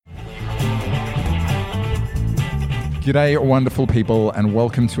G'day, wonderful people, and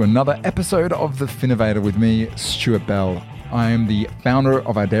welcome to another episode of the Finnovator with me, Stuart Bell. I am the founder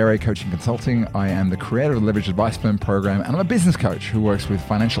of Idere Coaching Consulting. I am the creator of the Leverage Advice Firm program, and I'm a business coach who works with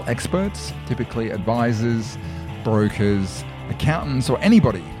financial experts, typically advisors, brokers, accountants, or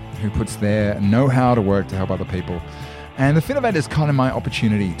anybody who puts their know-how to work to help other people. And the Finnovator is kind of my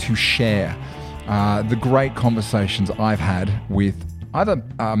opportunity to share the great conversations I've had with either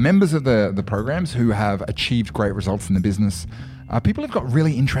members of the programs who have achieved great results in the business, people who've got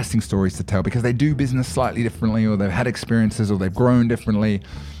really interesting stories to tell because they do business slightly differently, or they've had experiences, or they've grown differently,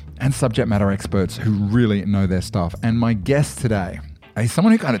 and subject matter experts who really know their stuff. And my guest today is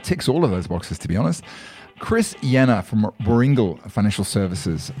someone who kind of ticks all of those boxes, to be honest. Chris Yena from Warrringal Financial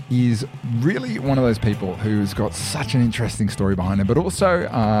Services is really one of those people who's got such an interesting story behind him, but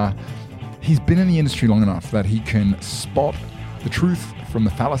also he's been in the industry long enough that he can spot the truth from the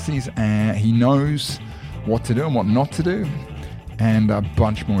fallacies, and he knows what to do and what not to do, and a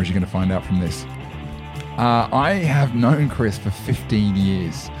bunch more as you're going to find out from this. I have known Chris for 15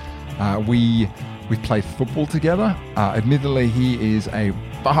 years. We've played football together. Admittedly, he is a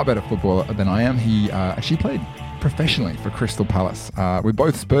far better footballer than I am. He actually played professionally for Crystal Palace. We're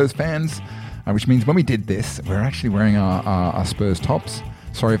both Spurs fans, which means when we did this, we're actually wearing our Spurs tops.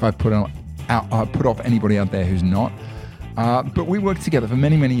 Sorry if I put off anybody out there who's not. But we worked together for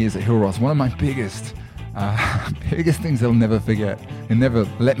many, many years at Hill Ross. One of my biggest things they'll never forget, and never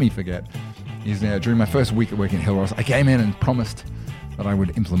let me forget, is during my first week at working at Hill Ross, I came in and promised that I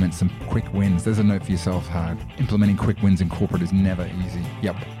would implement some quick wins. There's a note for yourself. Implementing quick wins in corporate is never easy.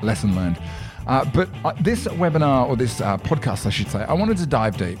 Yep, lesson learned. But this webinar, or this podcast, I should say, I wanted to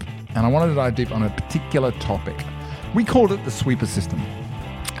dive deep. And I wanted to dive deep on a particular topic. We called it the sweeper system.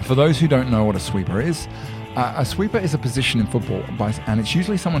 For those who don't know what a sweeper is, a sweeper is a position in football, and it's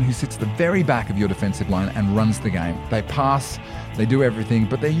usually someone who sits at the very back of your defensive line and runs the game. They pass, they do everything,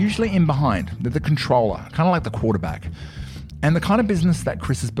 but they're usually in behind. They're the controller, kind of like the quarterback. And the kind of business that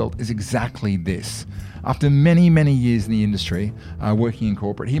Chris has built is exactly this. After many, many years in the industry, working in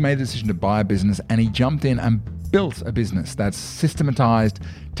corporate, he made the decision to buy a business, and he jumped in and built a business that's systematized,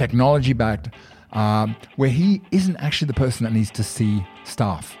 technology-backed, where he isn't actually the person that needs to see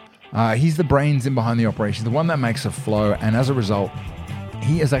staff. He's the brains in behind the operation, the one that makes it flow, and as a result,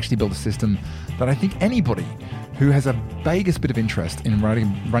 he has actually built a system that I think anybody who has a vaguest bit of interest in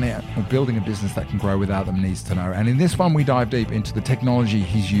running out or building a business that can grow without them needs to know. And in this one, we dive deep into the technology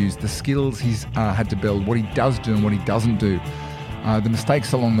he's used, the skills he's had to build, what he does do and what he doesn't do, the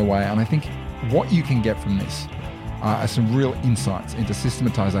mistakes along the way. And I think what you can get from this are some real insights into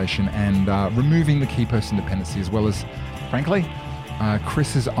systematization and removing the key person dependency, as well as, frankly,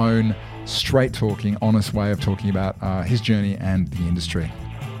 Chris's own straight-talking, honest way of talking about his journey and the industry.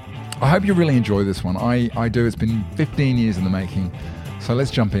 I hope you really enjoy this one. I do. It's been 15 years in the making. So let's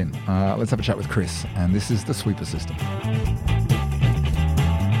jump in. Let's have a chat with Chris. And this is the sweeper system.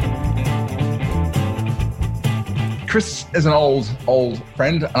 Chris is an old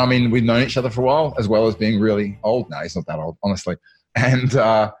friend. I mean, we've known each other for a while, as well as being really old. No, he's not that old, honestly. And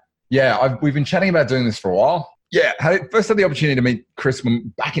we've been chatting about doing this for a while. Yeah, first had the opportunity to meet Chris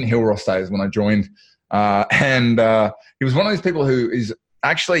back in Hill Ross days when I joined. And he was one of those people who is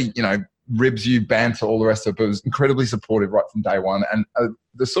actually, ribs you, banter, all the rest of it, but was incredibly supportive right from day one. And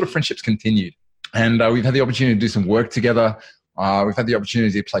the sort of friendships continued. And we've had the opportunity to do some work together. We've had the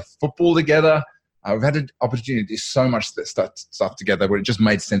opportunity to play football together. We've had the opportunity to do so much stuff together where it just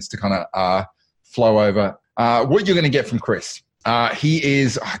made sense to kind of flow over. What you're going to get from Chris, he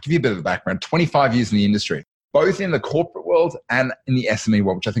is, I'll give you a bit of the background, 25 years in the industry, both in the corporate world and in the SME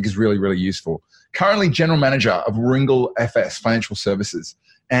world, which I think is really, really useful. Currently general manager of Warrringal FS Financial Services.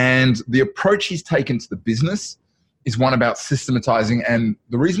 And the approach he's taken to the business is one about systematizing. And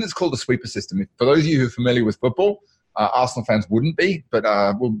the reason it's called the sweeper system, for those of you who are familiar with football, Arsenal fans wouldn't be, but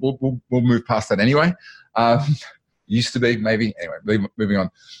we'll move past that anyway. Used to be, maybe. Anyway, moving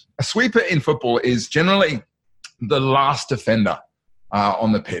on. A sweeper in football is generally the last defender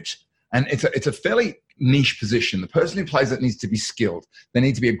on the pitch. And it's a fairly niche position. The person who plays it needs to be skilled. They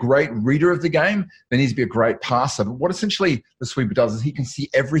need to be a great reader of the game. They need to be a great passer. But what essentially the sweeper does is he can see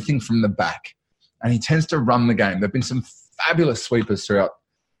everything from the back, and he tends to run the game. There have been some fabulous sweepers throughout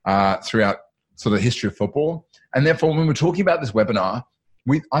sort of the history of football. And therefore, when we're talking about this webinar,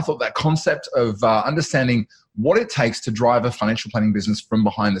 I thought that concept of understanding what it takes to drive a financial planning business from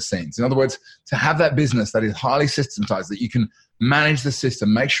behind the scenes. In other words, to have that business that is highly systematized, that you can manage the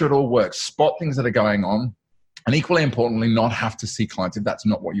system, make sure it all works, spot things that are going on, and equally importantly, not have to see clients if that's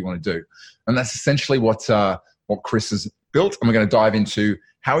not what you want to do. And that's essentially what Chris has built. And we're going to dive into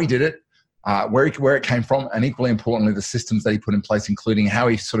how he did it, where it came from, and equally importantly, the systems that he put in place, including how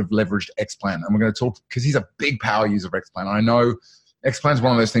he sort of leveraged XPlan. And we're going to talk, because he's a big power user of XPlan. I know XPlan is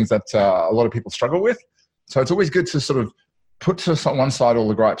one of those things that a lot of people struggle with. So it's always good to sort of put to one side all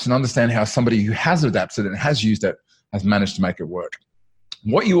the gripes and understand how somebody who has adapted and has used it has managed to make it work.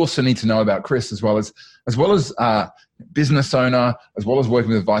 What you also need to know about Chris, as well as business owner, as well as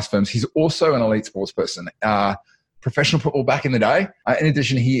working with advice firms, he's also an elite sports person. Professional football back in the day. In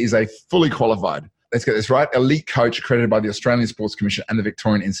addition, he is a fully qualified, let's get this right, elite coach accredited by the Australian Sports Commission and the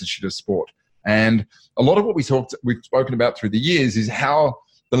Victorian Institute of Sport. And a lot of what we've spoken about through the years is how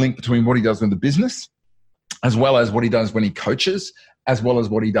the link between what he does with the business, as well as what he does when he coaches, as well as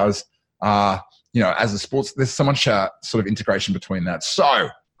what he does, as a sports. There's so much sort of integration between that. So,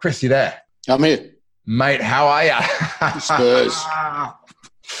 Chris, you there? I'm here. Mate, how are you? Spurs.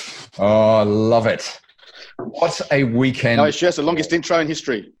 Oh, love it. What a weekend. No, it's just the longest intro in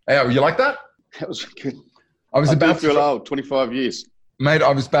history. Yeah, you like that? That was good. I do feel old, 25 years. Mate,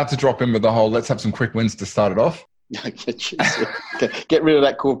 I was about to drop in with the whole, let's have some quick wins to start it off. Get rid of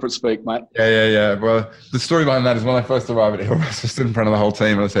that corporate speak, mate. Yeah. Well, the story behind that is when I first arrived at Hill, I stood in front of the whole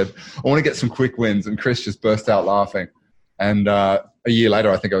team and I said, I want to get some quick wins. And Chris just burst out laughing. And a year later,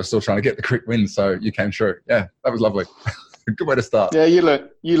 I think I was still trying to get the quick wins. So you came through. Yeah, that was lovely. Good way to start. Yeah, you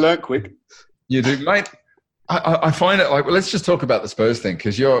learn quick. You do, mate. I find it like, well, let's just talk about the Spurs thing,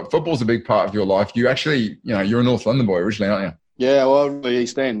 because football's a big part of your life. You actually, you're a North London boy originally, aren't you? Yeah, well, really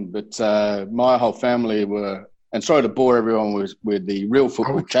East End, but my whole family were, and sorry to bore everyone with the real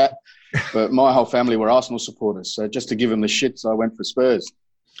football chat, but my whole family were Arsenal supporters. So just to give them the shits, I went for Spurs.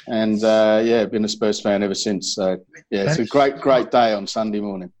 And been a Spurs fan ever since. So it's a great day on Sunday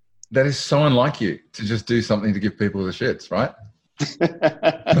morning. That is so unlike you to just do something to give people the shits, right?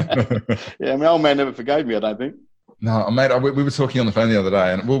 Yeah, my old man never forgave me, I don't think. No, mate, we were talking on the phone the other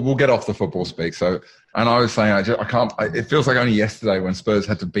day, and we'll get off the football speak. So, and I was saying, I can't. It feels like only yesterday when Spurs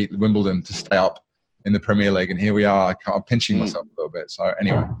had to beat Wimbledon to stay up in the Premier League, and here we are. I'm pinching myself a little bit. So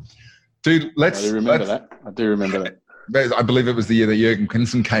anyway, dude, I do remember that. I believe it was the year that Jurgen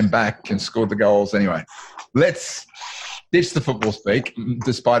Klinsmann came back and scored the goals. Anyway, let's ditch the football speak,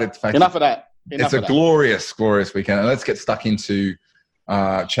 despite it. Enough of that. It's a glorious weekend. And let's get stuck into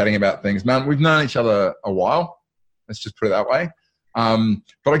chatting about things. Man, we've known each other a while. Let's just put it that way.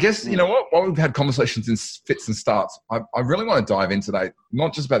 But I guess, you know what? While we've had conversations in fits and starts, I really want to dive into that,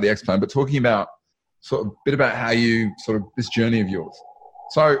 not just about the XPlan, but talking about sort of a bit about how you sort of this journey of yours.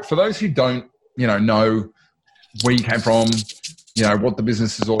 So for those who don't, know where you came from, what the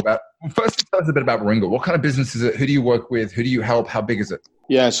business is all about. Well, first, tell us a bit about Warrringal. What kind of business is it? Who do you work with? Who do you help? How big is it?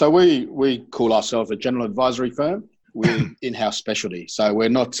 Yeah, so we call ourselves a general advisory firm with in-house specialty. So we're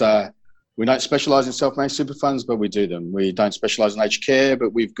not we don't specialise in self-managed super funds, but we do them. We don't specialise in aged care,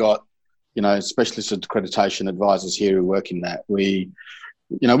 but we've got specialist accreditation advisors here who work in that. We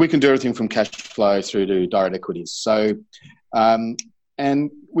can do everything from cash flow through to direct equities. So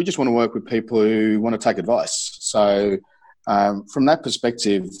and we just want to work with people who want to take advice. So from that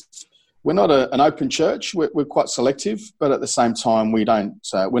perspective, we're not an open church. We're quite selective, but at the same time, we don't.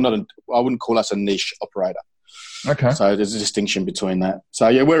 I wouldn't call us a niche operator. Okay. So there's a distinction between that. So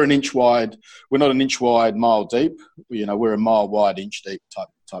yeah, we're an inch wide. We're not an inch wide, mile deep. We're a mile wide, inch deep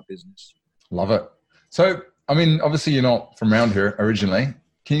type business. Love it. So I mean, obviously you're not from around here originally.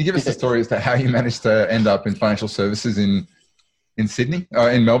 Can you give us the story as to how you managed to end up in financial services in Sydney,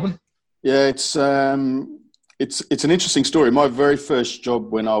 in Melbourne? Yeah, it's an interesting story. My very first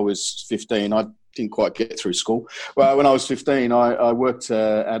job when I was 15, I didn't quite get through school. Well, when I was 15, I worked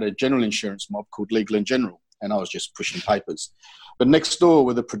at a general insurance mob called Legal and General, and I was just pushing papers. But next door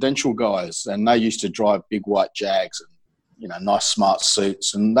were the Prudential guys, and they used to drive big white Jags and nice smart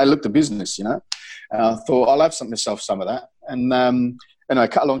suits, and they looked the business, And I thought I'll have myself some of that. And anyway,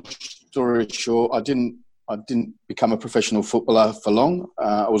 cut a long story short, I didn't become a professional footballer for long.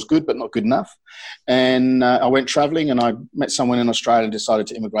 I was good, but not good enough. And I went travelling, and I met someone in Australia and decided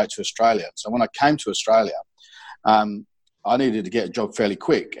to immigrate to Australia. So when I came to Australia, I needed to get a job fairly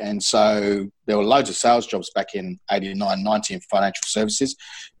quick. And so there were loads of sales jobs back in 89, 90 in financial services.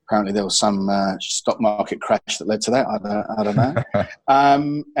 Apparently there was some stock market crash that led to that. I don't know.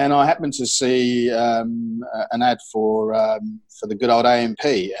 And I happened to see an ad for the good old AMP.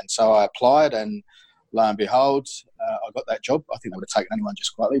 And so I applied, and lo and behold, I got that job. I think they would have taken anyone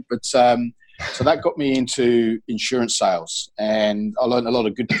just quietly. But so that got me into insurance sales, and I learned a lot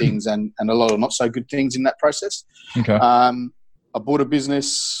of good things and a lot of not so good things in that process. Okay. I bought a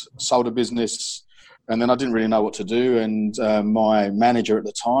business, sold a business, and then I didn't really know what to do. And my manager at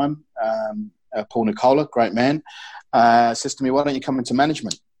the time Paul Nicola, great man, says to me, "Why don't you come into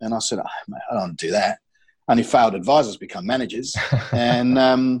management?" And I said, "Oh, mate, I don't want to do that. Only failed advisors become managers."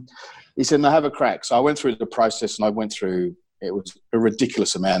 And he said, "No, have a crack." So I went through the process, and I went through, it was a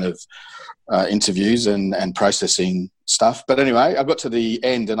ridiculous amount of interviews and processing stuff. But anyway, I got to the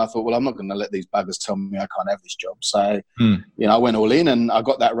end and I thought, well, I'm not going to let these buggers tell me I can't have this job. So, I went all in and I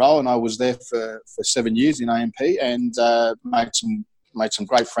got that role, and I was there for 7 years in AMP, and made some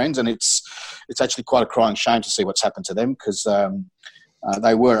great friends. And it's actually quite a crying shame to see what's happened to them, because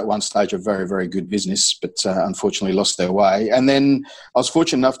they were at one stage a very, very good business, but unfortunately lost their way. And then I was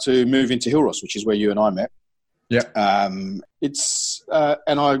fortunate enough to move into Hillross, which is where you and I met. Yeah. And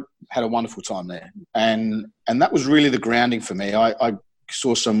I had a wonderful time there. And that was really the grounding for me. I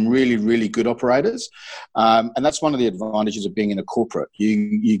saw some really, really good operators. And that's one of the advantages of being in a corporate.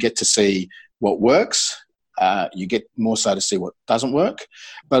 You get to see what works. You get more so to see what doesn't work.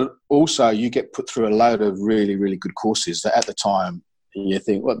 But also you get put through a load of really, really good courses that at the time you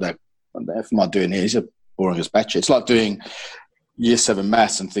think, what the F am I doing here? These are boring as batshit. It's like doing year 7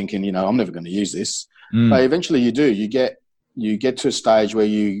 maths and thinking, I'm never going to use this. But eventually you do. You get to a stage where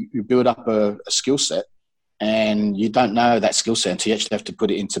you build up a skill set, and you don't know that skill set until you actually have to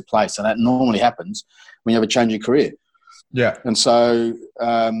put it into place. And that normally happens when you have a change in career. Yeah. And so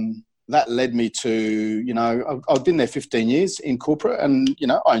that led me to, I've been there 15 years in corporate, and,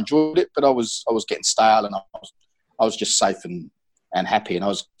 I enjoyed it, but I was getting stale, and I was just safe and happy. And I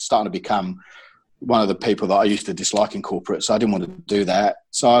was starting to become one of the people that I used to dislike in corporate. So I didn't want to do that.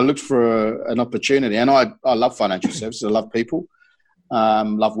 So I looked for an opportunity, and I love financial services. I love people,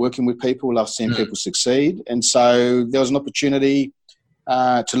 love working with people, love seeing people succeed. And so there was an opportunity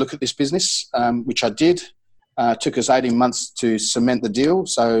to look at this business, which I did. Took us 18 months to cement the deal.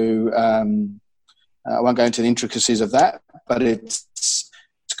 So I won't go into the intricacies of that, but it's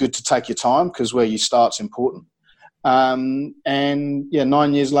good to take your time, because where you start's important. 8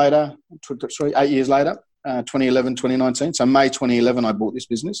 years later, 2011, 2019. So May 2011, I bought this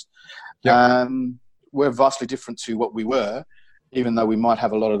business. Yep. We're vastly different to what we were, even though we might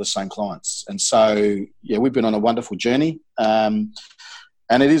have a lot of the same clients. And so, we've been on a wonderful journey. And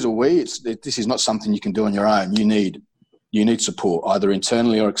it is a this is not something you can do on your own. You need support, either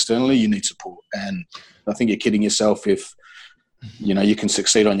internally or externally. You need support. And I think you're kidding yourself if, you can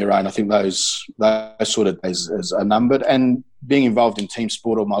succeed on your own. I think those sort of days are numbered. And being involved in team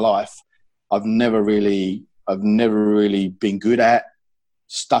sport all my life, I've never really been good at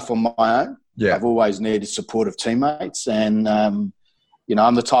stuff on my own. Yeah. I've always needed support of teammates, and I'm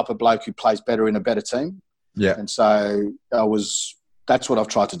the type of bloke who plays better in a better team. Yeah. And so that's what I've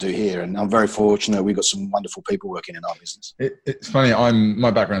tried to do here, and I'm very fortunate. We've got some wonderful people working in our business. It's funny.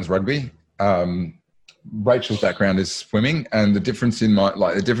 My background's rugby. Rachel's background is swimming, and the difference in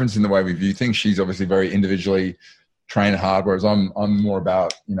the way we view things, she's obviously very individually trained hard, whereas I'm more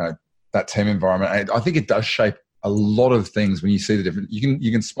about, that team environment. I think it does shape a lot of things when you see the difference.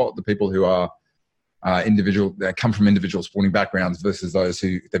 You can spot the people who are individual, that come from individual sporting backgrounds versus those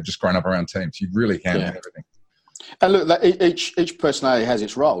who they've just grown up around teams. You really can with everything. And look, each personality has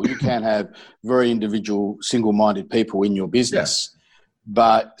its role. You can have very individual, single-minded people in your business. Yeah.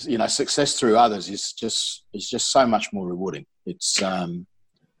 But success through others is just so much more rewarding. It's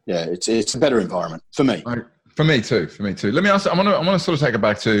it's a better environment for me. For me too. Let me ask. I want to sort of take it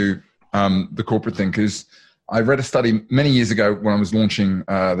back to the corporate thing, because I read a study many years ago when I was launching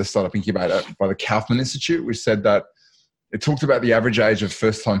the startup incubator by the Kaufman Institute, which said that it talked about the average age of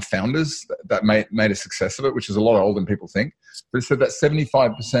first-time founders that made a success of it, which is a lot older than people think. But it said that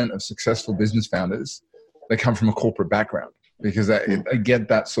 75% of successful business founders, they come from a corporate background. Because they get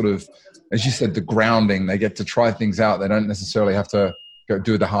that sort of, as you said, the grounding. They get to try things out. They don't necessarily have to go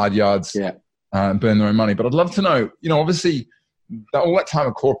do the hard yards and burn their own money. But I'd love to know, obviously, all that time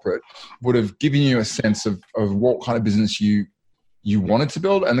of corporate would have given you a sense of what kind of business you wanted to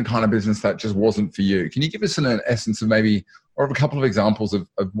build, and the kind of business that just wasn't for you. Can you give us an essence of maybe, or a couple of examples of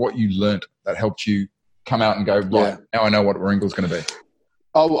what you learnt that helped you come out and go, right, now I know what Warrringal's going to be?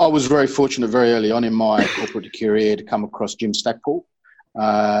 I was very fortunate very early on in my corporate career to come across Jim Stackpool.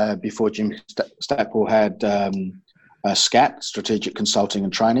 Before Jim Stackpool had SCAT, Strategic Consulting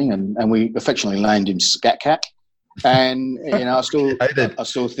and Training, and we affectionately named him Scat Cat. And I still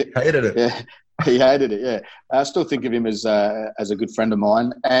hated it. Yeah, he hated it. Yeah, I still think of him as a good friend of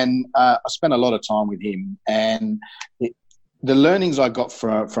mine, and I spent a lot of time with him. And the learnings I got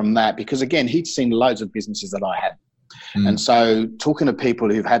from that, because again, he'd seen loads of businesses that I hadn't. And so talking to people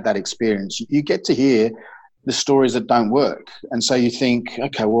who've had that experience, you get to hear the stories that don't work. And so you think,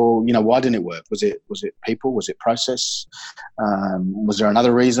 okay, well, why didn't it work? Was it people? Was it process? Was there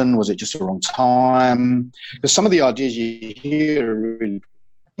another reason? Was it just the wrong time? Because some of the ideas you hear are really,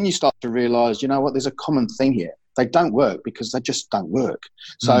 and you start to realise, there's a common thing here. They don't work because they just don't work.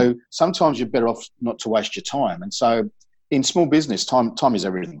 So sometimes you're better off not to waste your time. And so in small business, time is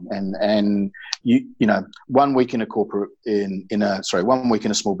everything. And 1 week in a corporate, 1 week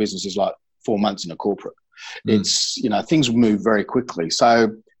in a small business is like 4 months in a corporate. It's, things move very quickly.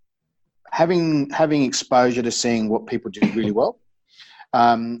 So having exposure to seeing what people do really well.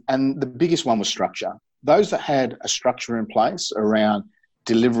 And the biggest one was structure. Those that had a structure in place around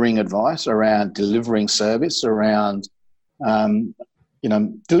delivering advice, around delivering service, around,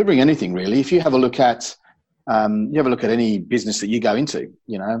 delivering anything really. If you have a look at, any business that you go into,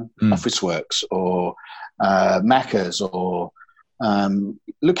 Officeworks or Macca's, or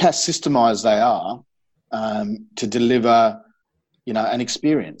look how systemized they are to deliver, an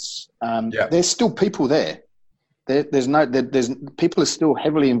experience. There's still people there. There's people are still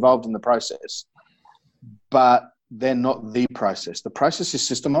heavily involved in the process, but they're not the process. The process is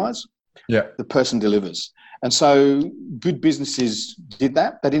systemized. Yeah. The person delivers. And so good businesses did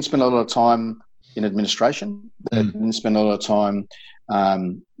that. They didn't spend a lot of time in administration. They didn't spend a lot of time,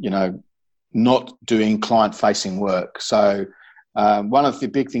 not doing client-facing work. So one of the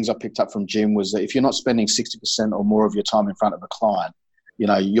big things I picked up from Jim was that if you're not spending 60% or more of your time in front of a client,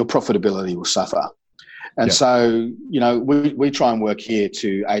 your profitability will suffer. And so, we try and work here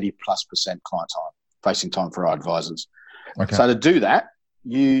to 80+% client time, facing time for our advisors. Okay. So to do that,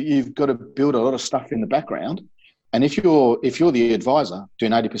 you've got to build a lot of stuff in the background. And if you're the advisor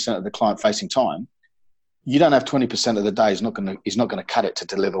doing 80% of the client facing time, you don't have 20% of the day is not going to cut it to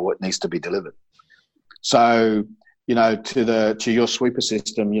deliver what needs to be delivered. So, to your sweeper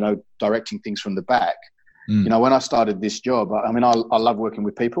system, directing things from the back. When I started this job, I love working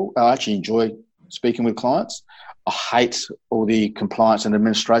with people. I actually enjoy speaking with clients. I hate all the compliance and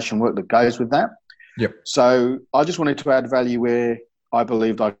administration work that goes with that. Yep. So I just wanted to add value where I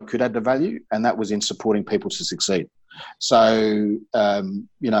believed I could add the value, and that was in supporting people to succeed. So,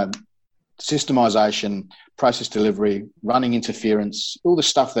 systemization, process delivery, running interference, all the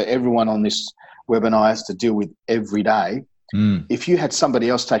stuff that everyone on this webinar has to deal with every day. If you had somebody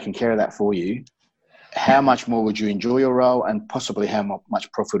else taking care of that for you, how much more would you enjoy your role, and possibly how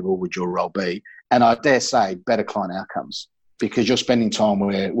much profitable would your role be? And I dare say better client outcomes, because you're spending time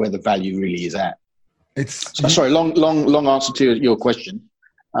where the value really is at. Sorry, long answer to your question.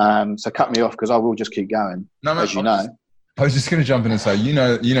 So cut me off, because I will just keep going. No, as you know. I was just going to jump in and say,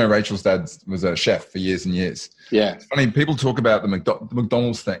 Rachel's dad was a chef for years and years. Yeah. It's funny, people talk about the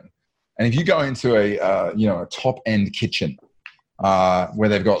McDonald's thing, and if you go into a top end kitchen where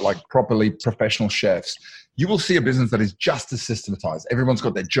they've got like properly professional chefs, you will see a business that is just as systematized. Everyone's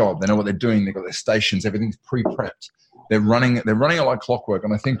got their job. They know what they're doing. They've got their stations. Everything's pre-prepped. They're running it like clockwork.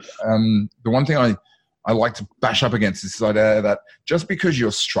 And I think the one thing I like to bash up against is this idea that just because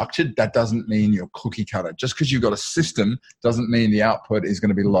you're structured, that doesn't mean you're cookie cutter. Just because you've got a system doesn't mean the output is going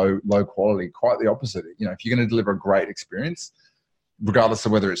to be low quality. Quite the opposite. If you're going to deliver a great experience, regardless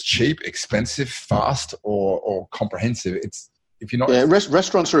of whether it's cheap, expensive, fast, or comprehensive, if you're not. Yeah,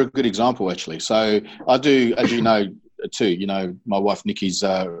 restaurants are a good example, actually. So I do, as you know, too. My wife Nikki's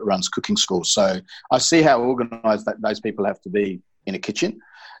runs cooking schools, so I see how organised those people have to be in a kitchen.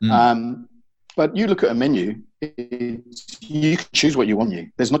 But you look at a menu, you can choose what you want.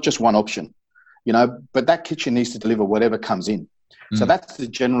 There's not just one option, but that kitchen needs to deliver whatever comes in. So that's the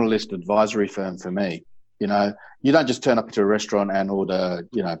generalist advisory firm for me. You don't just turn up to a restaurant and order,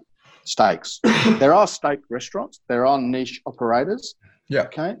 steaks. There are steak restaurants. There are niche operators. Yeah.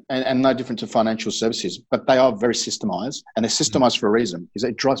 Okay. And no different to financial services, but they are very systemized, and they're systemized for a reason, is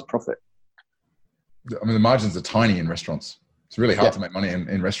it drives profit. I mean, the margins are tiny in restaurants. It's really hard to make money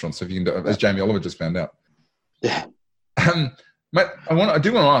in restaurants. So if you can do, as Jamie Oliver just found out. Yeah. Mate, I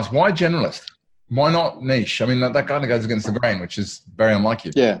do want to ask, why generalist? Why not niche? I mean, that kind of goes against the grain, which is very unlike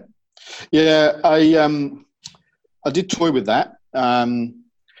you. Yeah. Yeah. I did toy with that.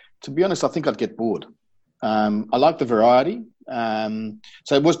 To be honest, I think I'd get bored. I like the variety.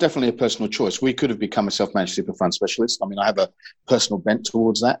 So it was definitely a personal choice. We could have become a self-managed super fund specialist. I mean, I have a personal bent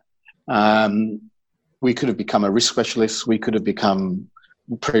towards that. We could have become a risk specialist. We could have become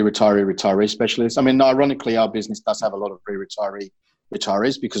retiree specialist. I mean, ironically, our business does have a lot of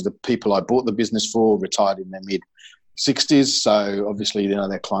retirees because the people I bought the business for retired in their mid-60s. So obviously,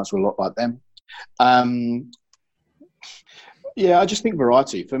 their clients were a lot like them. Yeah, I just think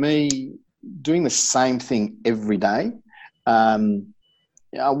variety. For me, doing the same thing every day, I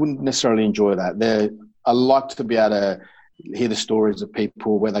wouldn't necessarily enjoy that. I like to be able to hear the stories of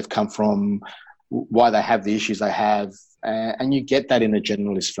people, where they've come from, why they have the issues they have, and you get that in a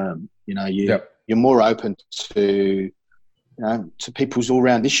generalist firm. You're more open to people's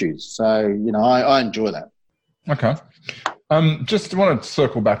all-round issues. So I enjoy that. Okay. Just want to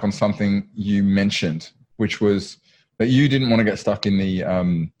circle back on something you mentioned, which was that you didn't want to get stuck in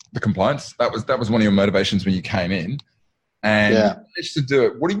the compliance. That was one of your motivations when you came in, and you managed to do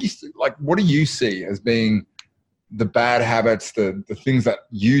it. What do you see as being the bad habits, the things that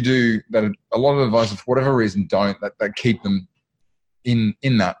you do that a lot of advisors, for whatever reason, don't, that keep them in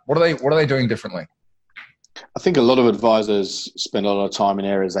that? What are they doing differently? I think a lot of advisors spend a lot of time in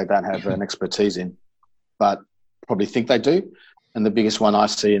areas they don't have an expertise in, but probably think they do. And the biggest one I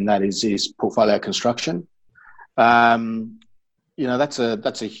see in that is portfolio construction. That's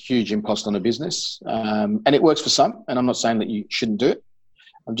a huge impost on a business, and it works for some. And I'm not saying that you shouldn't do it.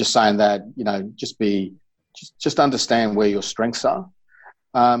 I'm just saying that just understand where your strengths are.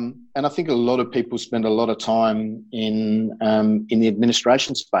 And I think a lot of people spend a lot of time in the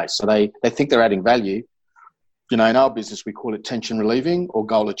administration space, so they think they're adding value. In our business, we call it tension relieving or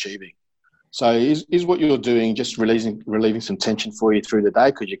goal achieving. So is what you're doing just relieving some tension for you through the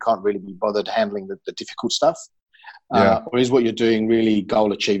day because you can't really be bothered handling the difficult stuff? Or is what you're doing really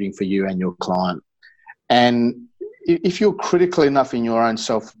goal achieving for you and your client? And if you're critical enough in your own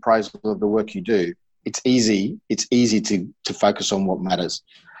self-appraisal of the work you do, it's easy to focus on what matters.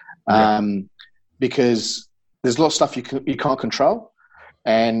 Because there's a lot of stuff you can't control.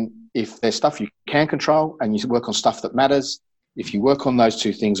 And if there's stuff you can control and you work on stuff that matters, if you work on those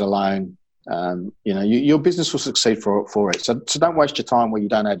two things alone, your business will succeed for it. So don't waste your time where you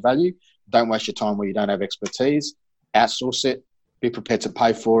don't add value. Don't waste your time where you don't have expertise. Outsource it. Be prepared to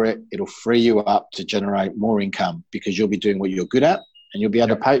pay for it. It'll free you up to generate more income because you'll be doing what you're good at, and you'll be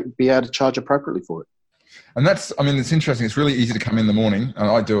able to charge appropriately for it. And it's interesting. It's really easy to come in the morning, and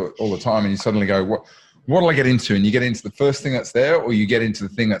I do it all the time, and you suddenly go, what do I get into? And you get into the first thing that's there, or you get into the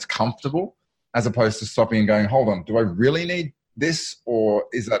thing that's comfortable, as opposed to stopping and going, hold on, do I really need this? Or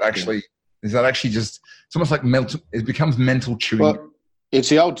is that actually just, it's almost like it becomes mental chewing. Well, it's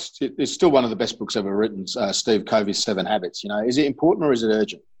still one of the best books ever written, Steve Covey's 7 Habits. Is it important or is it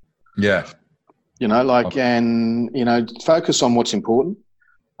urgent? Yeah. Focus on what's important.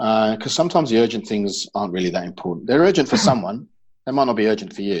 Because sometimes the urgent things aren't really that important. They're urgent for someone. They might not be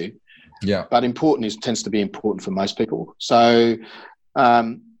urgent for you. Yeah. But important tends to be important for most people. So,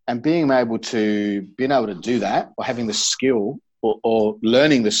 and being able to do that, or having the skill or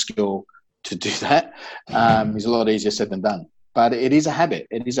learning the skill to do that is a lot easier said than done. But it is a habit.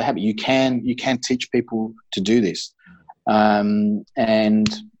 It is a habit. You can teach people to do this,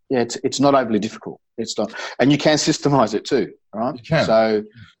 it's not overly difficult. It's not, and you can systemize it too, right? You can. So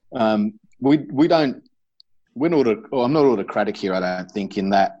I'm not autocratic here. I don't think, in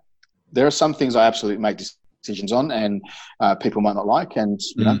that there are some things I absolutely make decisions on, and people might not like, and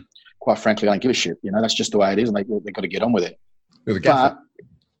quite frankly, I don't give a shit. That's just the way it is, and they've got to get on with it. You're the gaffer.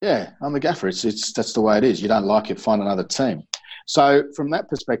 Yeah, I'm the gaffer. That's the way it is. You don't like it, find another team. So from that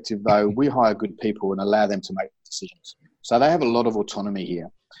perspective, though, we hire good people and allow them to make decisions. So they have a lot of autonomy here.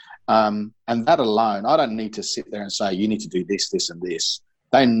 And that alone, I don't need to sit there and say, you need to do this, this, and this.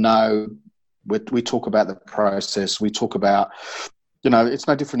 They know. We talk about the process. We talk about, it's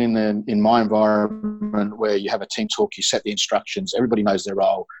no different in my environment where you have a team talk, you set the instructions, everybody knows their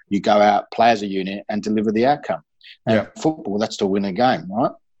role, you go out, play as a unit, and deliver the outcome. And football, that's to win a game,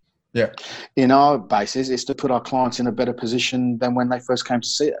 right? Yeah. In our basis, it's to put our clients in a better position than when they first came to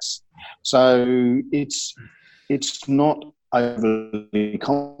see us. So it's not overly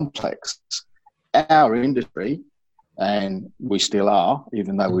complex. Our industry, and we still are,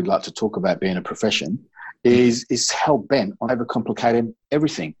 even though we'd like to talk about being a profession, is hell-bent on overcomplicating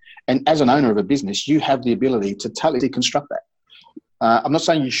everything. And as an owner of a business, you have the ability to totally deconstruct that. I'm not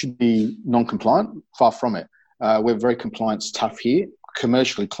saying you should be non-compliant, far from it. We're very compliance tough here,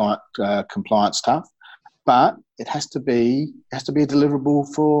 commercially compliance tough, but it has to be a deliverable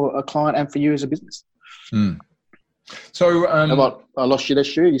for a client and for you as a business. So I lost you there,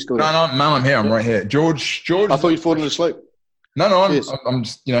 Stu. You still there? No, I'm here. I'm right here. George. I thought you'd fallen asleep. No, I'm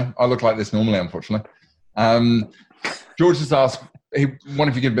just, I look like this normally, unfortunately. George just asked, he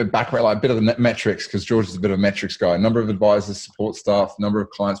wanted to give a bit of background, like a bit of the metrics, because George is a bit of a metrics guy. Number of advisors, support staff, number of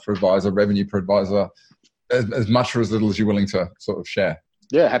clients per advisor, revenue per advisor, as much or as little as you're willing to sort of share.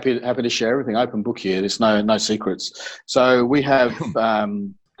 Yeah, happy to share everything. Open book here. There's no secrets. So we have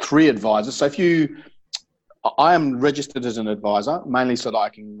 3 advisors. So I am registered as an advisor, mainly so that I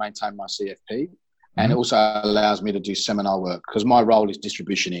can maintain my CFP, and it also allows me to do seminar work, because my role is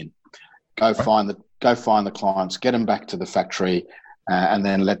distribution in. Go find go find the clients, get them back to the factory, and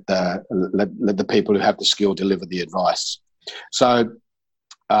then let the people who have the skill deliver the advice. So,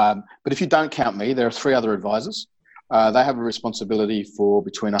 but if you don't count me, there are 3 other advisors. They have a responsibility for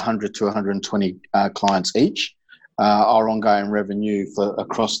between 100 to 120 clients each. Our ongoing revenue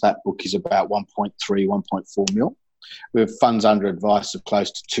across that book is about 1.3, 1.4 mil. We have funds under advice of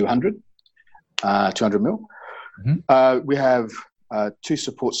close to 200 mil. Mm-hmm. We have 2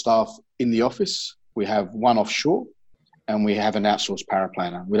 support staff in the office. We have 1 offshore, and we have an outsourced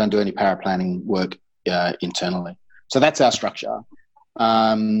paraplanner. We don't do any paraplanning work internally. So that's our structure.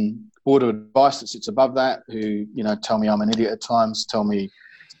 Board of advice that sits above that, who tell me I'm an idiot at times, tell me,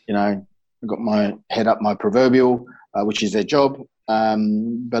 I've got my head up my proverbial, which is their job.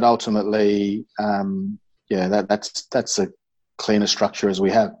 But ultimately, that's a cleaner structure as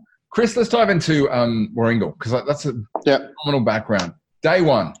we have. Chris, let's dive into Warrringal, because that's a phenomenal background. Day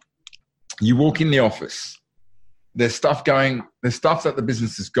one, you walk in the office. There's stuff that the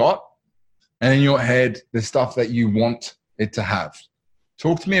business has got, and in your head, there's stuff that you want it to have.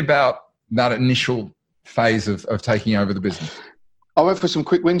 Talk to me about that initial phase of taking over the business. I went for some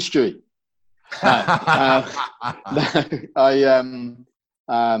quick wins, Stewie.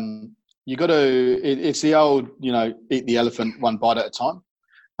 You got to. It's the old, eat the elephant one bite at a time,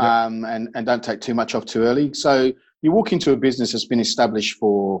 and don't take too much off too early. So you walk into a business that's been established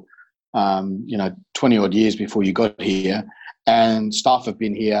for 20 odd years before you got here, and staff have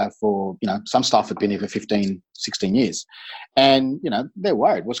been here for, some staff have been here for 15, 16 years, and they're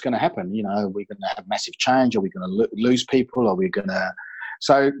worried what's going to happen. Are we going to have massive change? Are we going to lose people? Are we going to?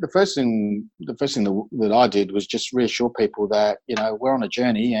 So the first thing that I did was just reassure people that we're on a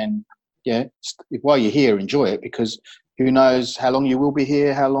journey, and while you're here, enjoy it, because who knows how long you will be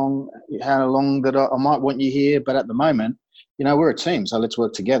here, how long that I might want you here. But at the moment, we're a team, so let's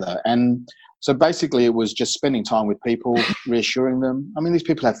work together. And so basically it was just spending time with people, reassuring them. I mean, these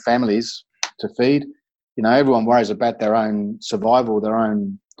people have families to feed. Everyone worries about their own survival, their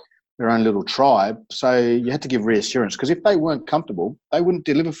own little tribe. So you had to give reassurance, because if they weren't comfortable, they wouldn't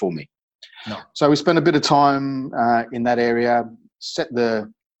deliver for me. No. So we spent a bit of time in that area,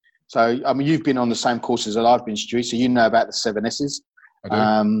 you've been on the same courses that I've been, Stu, so you know about the 7 S's.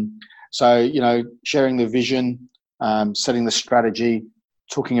 I do. Sharing the vision, setting the strategy,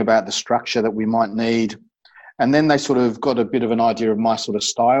 talking about the structure that we might need. And then they sort of got a bit of an idea of my sort of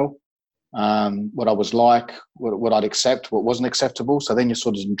style, what I was like, what I'd accept, what wasn't acceptable. So then you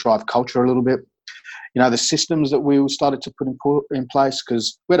sort of drive culture a little bit. The systems that we started to put in place,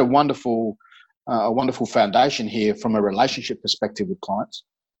 because we had a wonderful foundation here from a relationship perspective with clients.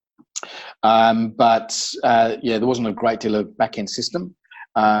 There wasn't a great deal of back-end system,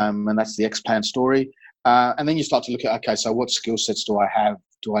 and that's the XPlan story. And then you start to look at, okay, so what skill sets do I have?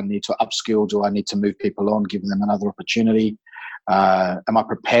 Do I need to upskill? Do I need to move people on, give them another opportunity? Am I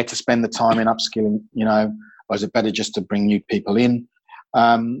prepared to spend the time in upskilling, or is it better just to bring new people in?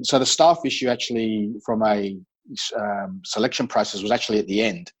 So the staff issue actually from a selection process was actually at the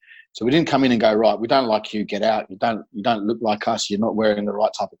end. So we didn't come in and go, right, we don't like you, get out. You don't look like us. You're not wearing the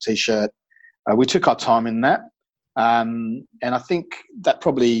right type of T-shirt. We took our time in that. And I think that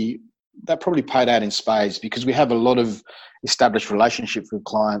probably paid out in spades, because we have a lot of established relationships with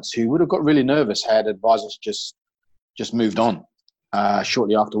clients who would have got really nervous had advisors just moved on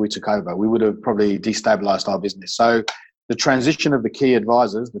shortly after we took over. We would have probably destabilised our business. So the transition of the key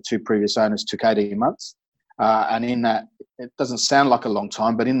advisors, the 2 previous owners, took 18 months. And in that, it doesn't sound like a long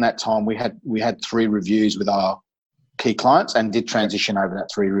time, but in that time we had 3 reviews with our key clients, and did transition over that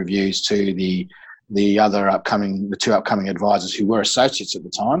 3 reviews to the 2 upcoming advisors who were associates at the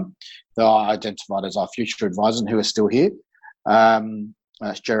time. They are identified as our future advisors and who are still here.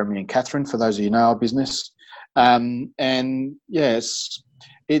 That's Jeremy and Catherine, for those of you who know our business. And yes,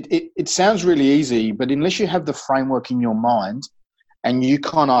 it sounds really easy, but unless you have the framework in your mind and you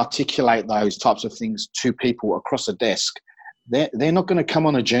can't articulate those types of things to people across a desk, they're not going to come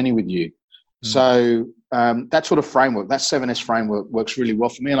on a journey with you. So that sort of framework, that 7S framework, works really well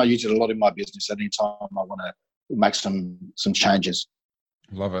for me, and I use it a lot in my business at any time I want to make some changes.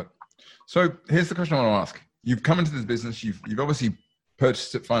 Love it. So here's the question I want to ask. You've come into this business, you've obviously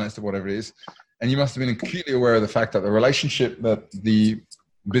purchased it, financed it, whatever it is, and you must have been acutely aware of the fact that the relationship that the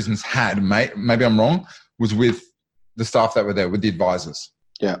business had, maybe I'm wrong, was with the staff that were there, with the advisors,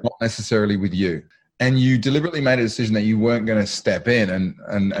 not necessarily with you. And you deliberately made a decision that you weren't going to step in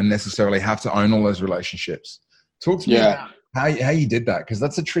and necessarily have to own all those relationships. Talk to me about how you did that, because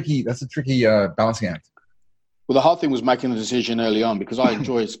that's a tricky balancing act. Well, the hard thing was making the decision early on, because I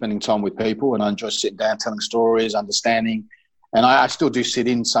enjoy spending time with people and I enjoy sitting down, telling stories, understanding. And I still do sit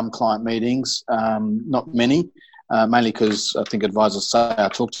in some client meetings, not many, mainly because I think advisors say I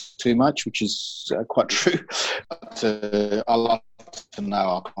talk too much, which is quite true. But I like to know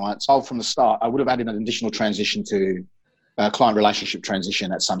our clients. From the start, I would have added an additional transition to client relationship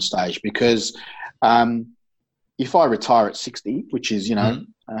transition at some stage, because if I retire at 60, which is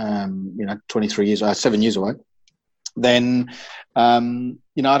 23 years, 7 years away, then I'd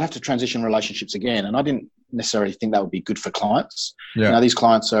have to transition relationships again, and I didn't necessarily think that would be good for clients. Yeah. These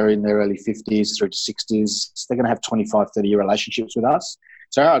clients are in their early 50s through to 60s. They're going to have 25, 30-year relationships with us.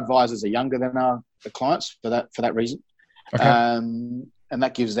 So our advisors are younger than the clients for that reason. Okay. And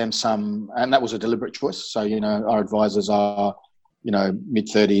that gives them and that was a deliberate choice. So, our advisors are,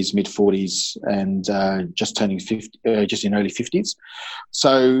 mid-30s, mid-40s, and just turning 50, just in early 50s.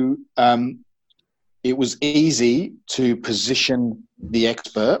 So it was easy to position the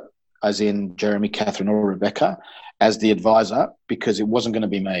expert, as in Jeremy, Catherine, or Rebecca, as the advisor, because it wasn't going to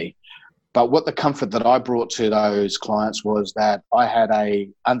be me. But what the comfort that I brought to those clients was that I had a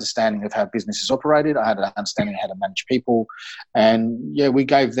understanding of how businesses operated. I had an understanding of how to manage people. And we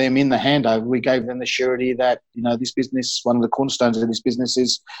gave them in the handover, we gave them the surety that, this business, one of the cornerstones of this business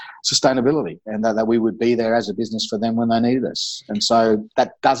is sustainability, and that we would be there as a business for them when they needed us. And so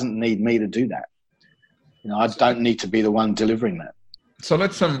that doesn't need me to do that. I don't need to be the one delivering that. So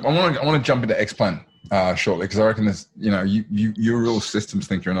let's. I want to jump into XPlan shortly, because I reckon this. You're a real systems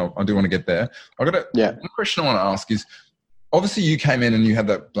thinker, and I do want to get there. One question I want to ask is: obviously, you came in and you had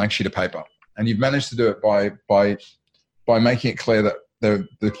that blank sheet of paper, and you've managed to do it by making it clear that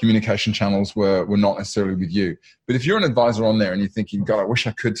the communication channels were not necessarily with you. But if you're an advisor on there and you're thinking, God, I wish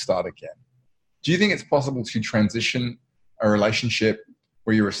I could start again, do you think it's possible to transition a relationship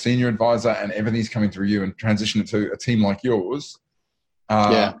where you're a senior advisor and everything's coming through you and transition it to a team like yours?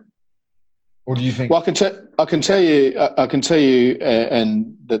 Or do you think? Well, I can tell you,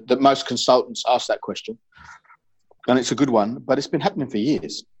 and that most consultants ask that question, and it's a good one. But it's been happening for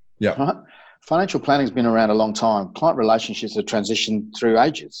years. Yeah. Right? Financial planning's been around a long time. Client relationships have transitioned through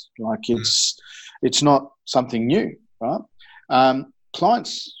ages. It's not something new, right?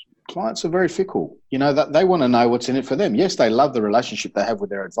 Clients are very fickle. That they want to know what's in it for them. Yes, they love the relationship they have with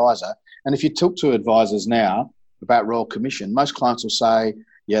their advisor. And if you talk to advisors now about Royal Commission, most clients will say,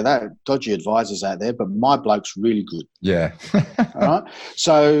 yeah, there are dodgy advisors out there, but my bloke's really good. Yeah. All right.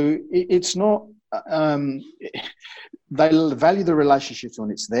 So it's not, they value the relationships when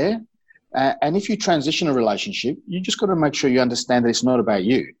it's there. And if you transition a relationship, you just got to make sure you understand that it's not about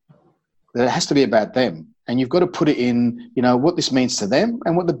you, that it has to be about them. And you've got to put it in, what this means to them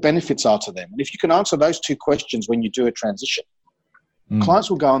and what the benefits are to them. And if you can answer those two questions when you do a transition, clients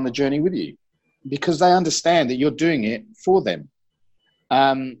will go on the journey with you, because they understand that you're doing it for them.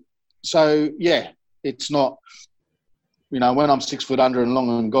 It's not, when I'm 6 foot under and long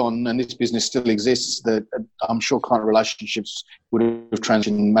and gone and this business still exists, that I'm sure client relationships would have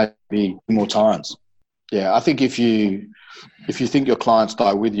transitioned maybe more times. Yeah, I think if you think your clients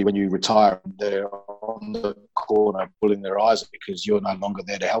die with you when you retire, they're on the corner pulling their eyes because you're no longer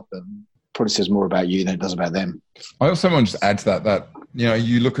there to help them, probably says more about you than it does about them. I also want to just add to that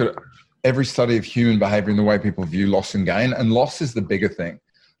you look at every study of human behavior and the way people view loss and gain, and loss is the bigger thing.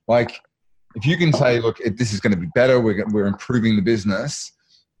 Like, if you can say, look, this is going to be better, we're improving the business.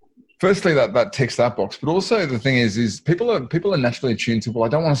 Firstly, that ticks that box. But also the thing is people are naturally attuned to, well, I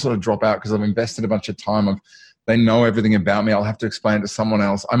don't want to sort of drop out because I've invested a bunch of time. They know everything about me. I'll have to explain it to someone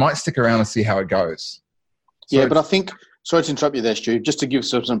else. I might stick around and see how it goes. So but I think, sorry to interrupt you there, Stu, just to give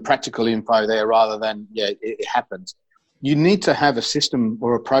some practical info there rather than, it happens. You need to have a system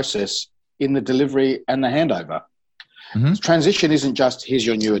or a process in the delivery and the handover. Mm-hmm. Transition isn't just, here's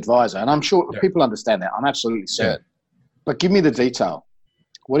your new advisor. And I'm sure people understand that. I'm absolutely certain. But give me the detail.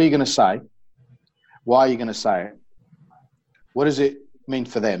 What are you going to say? Why are you going to say it? What does it mean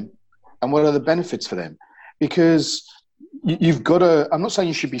for them? And what are the benefits for them? Because you've got to, I'm not saying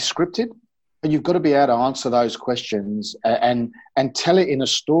you should be scripted, but you've got to be able to answer those questions and tell it in a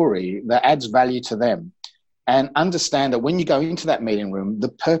story that adds value to them. And understand that when you go into that meeting room, the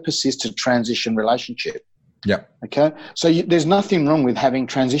purpose is to transition relationship. Yeah. Okay. So there's nothing wrong with having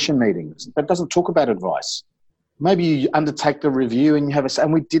transition meetings. That doesn't talk about advice. Maybe you undertake the review and you have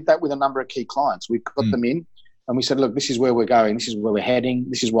and we did that with a number of key clients. We got them in and we said, look, this is where we're going. This is where we're heading.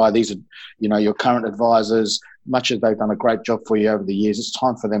 This is why these are, your current advisors, much as they've done a great job for you over the years, it's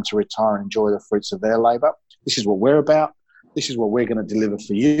time for them to retire and enjoy the fruits of their labor. This is what we're about. This is what we're going to deliver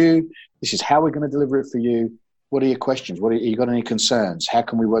for you. This is how we're going to deliver it for you. What are your questions? You got any concerns? How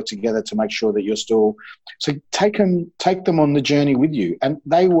can we work together to make sure that you're still... So take them on the journey with you, and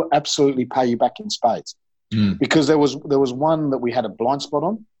they will absolutely pay you back in spades. because there was one that we had a blind spot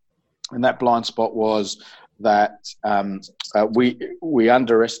on, and that blind spot was that we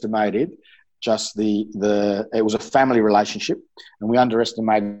underestimated just it was a family relationship, and we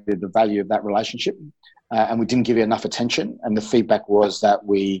underestimated the value of that relationship, and we didn't give it enough attention. And the feedback was that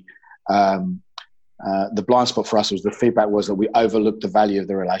the blind spot for us was the feedback was that we overlooked the value of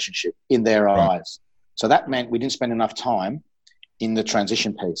the relationship in their eyes. So that meant we didn't spend enough time in the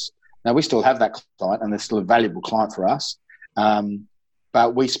transition piece. Now, we still have that client, and they're still a valuable client for us.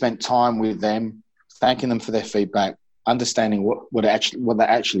 But we spent time with them, thanking them for their feedback, understanding what they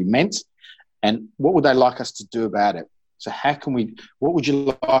actually meant, and what would they like us to do about it. So what would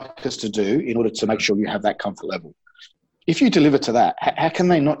you like us to do in order to make sure you have that comfort level? If you deliver to that, how can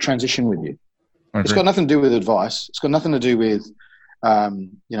they not transition with you? It's got nothing to do with advice. It's got nothing to do with,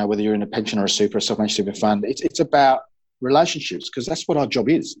 whether you're in a pension or a super, a self-managed super fund. It's about relationships, because that's what our job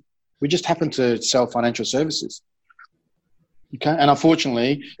is. We just happen to sell financial services. Okay. And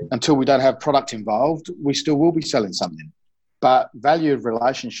unfortunately, until we don't have product involved, we still will be selling something. But value of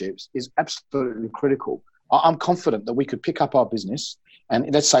relationships is absolutely critical. I'm confident that we could pick up our business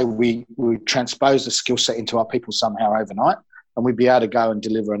and let's say we transpose the skill set into our people somehow overnight, and we'd be able to go and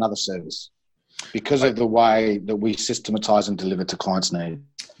deliver another service because of the way that we systematize and deliver to clients' needs.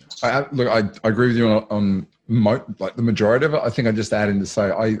 I agree with you on the majority of it. I think I just add in to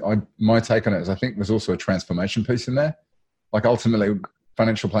say, my take on it is I think there's also a transformation piece in there. Like ultimately,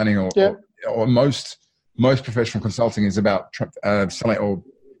 financial planning or most professional consulting is about selling or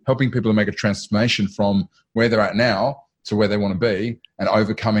helping people to make a transformation from where they're at now to where they want to be and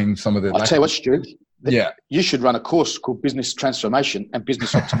overcoming some of the... I'll tell you what, Stu. Yeah. You should run a course called Business Transformation and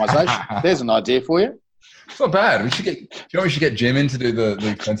Business Optimization. There's an idea for you. It's not bad. We should get Jim in to do the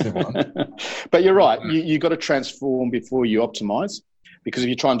expensive one. But you're right. You got to transform before you optimize, because if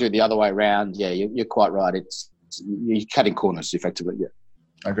you try and do it the other way around, you're quite right. You're cutting corners effectively. Yeah.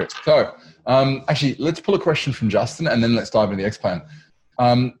 I agree. So actually, let's pull a question from Justin and then let's dive into the XPlan.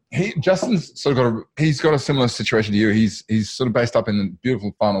 Justin's sort of he's got a similar situation to you. He's sort of based up in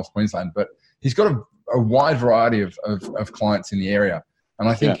beautiful Far North Queensland, but he's got a wide variety of clients in the area. And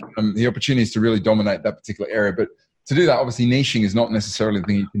I think the opportunity is to really dominate that particular area. But to do that, obviously niching is not necessarily the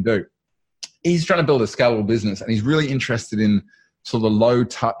thing you can do. He's trying to build a scalable business, and he's really interested in sort of the low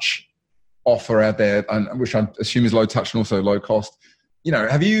touch offer out there, and which I assume is low touch and also low cost.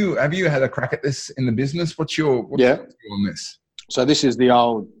 Have you had a crack at this in the business? What's your view on this? So this is the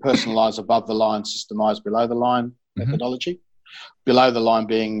old personalised above the line, systemised below the line methodology. Below the line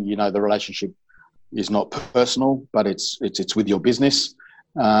being, the relationship is not personal, but it's with your business.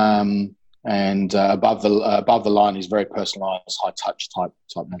 And above the line is very personalised, high touch type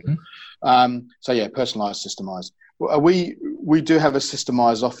model. Personalised, systemised. We do have a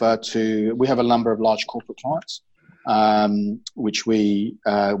systemised offer we have a number of large corporate clients, which we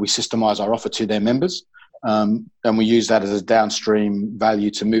systemise our offer to their members. And we use that as a downstream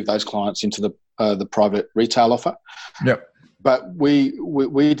value to move those clients into the private retail offer. Yep. But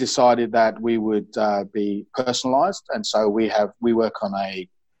we decided that we would be personalised, and so we work on a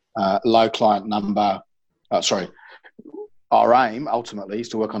low client number. Our aim ultimately is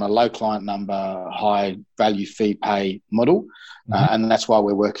to work on a low client number, high value fee pay model, and that's why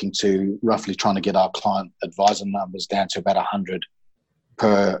we're working to roughly trying to get our client advisor numbers down to about 100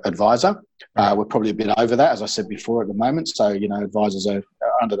 per advisor. We're probably a bit over that, as I said before, at the moment. So advisors are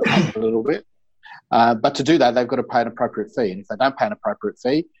under the pump a little bit. But to do that, they've got to pay an appropriate fee. And if they don't pay an appropriate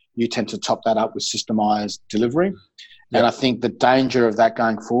fee, you tend to top that up with systemised delivery. Yep. And I think the danger of that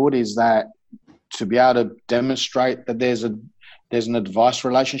going forward is that to be able to demonstrate that there's an advice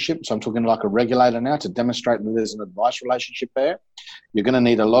relationship, so I'm talking like a regulator now, to demonstrate that there's an advice relationship there, you're going to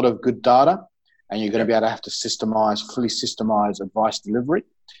need a lot of good data, and you're going to be able to have to fully systemize advice delivery,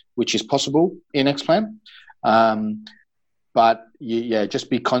 which is possible in XPlan. But just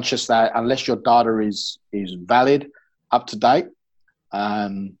be conscious that unless your data is valid, up to date,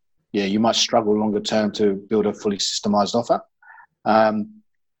 you might struggle longer term to build a fully systemized offer.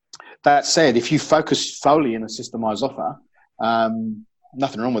 That said, if you focus solely in a systemized offer,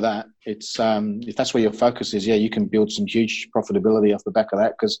 nothing wrong with that. It's if that's where your focus is, you can build some huge profitability off the back of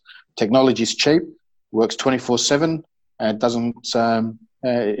that, because technology is cheap, works 24/7, and it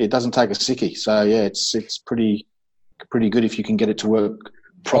doesn't take a sickie. So it's pretty good if you can get it to work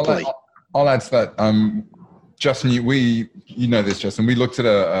properly. I'll add to that. Justin, you know this, Justin. We looked at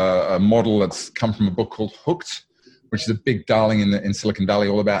a model that's come from a book called Hooked, which is a big darling in Silicon Valley,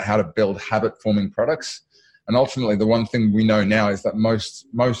 all about how to build habit-forming products. And ultimately, the one thing we know now is that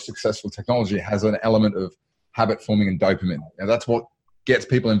most successful technology has an element of habit-forming and dopamine. And that's what gets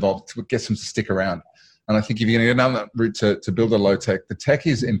people involved, what gets them to stick around. And I think if you're going to go down that route to build a low tech, the tech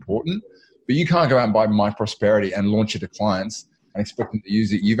is important, but you can't go out and buy My Prosperity and launch it to clients and expect them to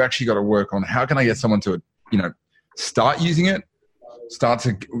use it. You've actually got to work on how can I get someone to, start using it, start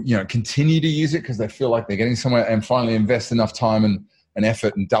to, continue to use it because they feel like they're getting somewhere, and finally invest enough time and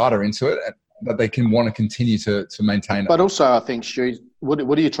effort and data into it that they can want to continue to maintain it. But also, I think, Stu, what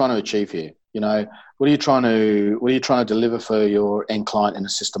are you trying to achieve here? What are you trying to deliver for your end client in a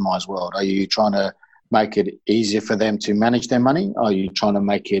systemized world? Are you trying to make it easier for them to manage their money? Are you trying to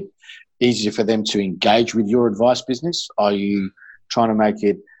make it easier for them to engage with your advice business? Are you trying to make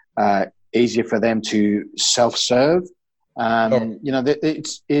it easier for them to self-serve?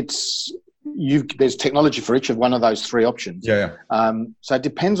 There's technology for each of one of those three options. Yeah. So it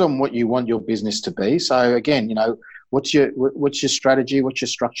depends on what you want your business to be. So again, what's your strategy? What's your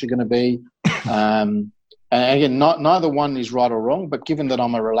structure going to be? And again, neither one is right or wrong. But given that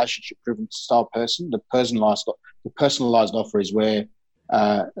I'm a relationship-driven style person, the personalised offer is where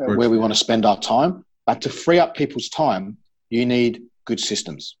we want to spend our time. But to free up people's time, you need good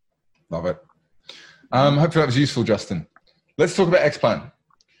systems. Love it. Hopefully that was useful, Justin. Let's talk about XPlan.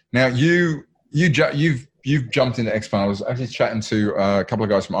 Now, you've jumped into XPlan. I was actually chatting to a couple of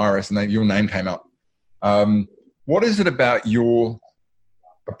guys from IRS, and your name came up. What is it about your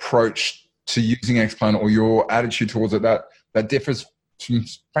approach to using XPlan or your attitude towards it that differs from,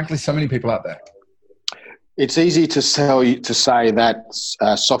 frankly, so many people out there? It's easy to say that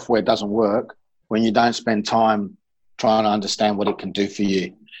software doesn't work when you don't spend time trying to understand what it can do for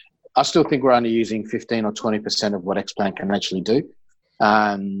you. I still think we're only using 15 or 20% of what XPlan can actually do.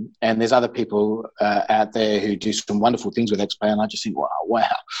 And there's other people out there who do some wonderful things with XPlan. I just think, wow,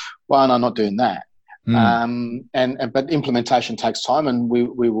 why am I not doing that? But implementation takes time, and we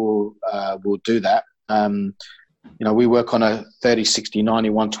will do that. We work on a 30, 60, 90,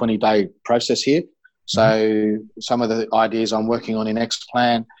 120-day process here. So some of the ideas I'm working on in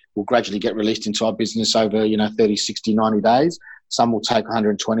XPlan will gradually get released into our business over, 30, 60, 90 days. Some will take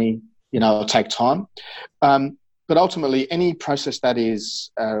 120, it'll take time. But ultimately, any process that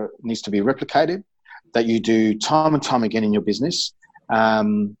needs to be replicated, that you do time and time again in your business,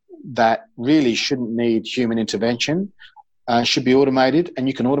 that really shouldn't need human intervention, should be automated, and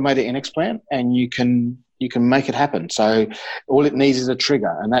you can automate it in XPlan, and you can make it happen. So all it needs is a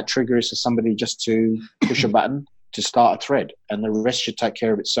trigger, and that trigger is for somebody just to push a button to start a thread, and the rest should take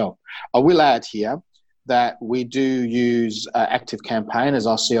care of itself. I will add here that we do use ActiveCampaign as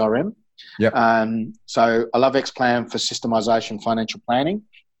our CRM. Yep. So I love XPlan for systemization, financial planning.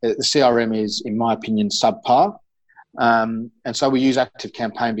 The CRM is, in my opinion, subpar. And so we use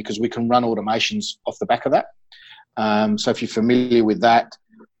ActiveCampaign because we can run automations off the back of that. So if you're familiar with that,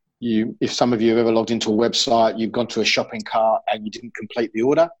 if some of you have ever logged into a website, you've gone to a shopping cart and you didn't complete the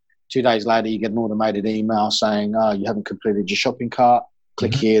order, 2 days later you get an automated email saying, you haven't completed your shopping cart,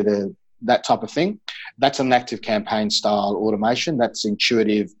 click here, that type of thing. That's an ActiveCampaign style automation. That's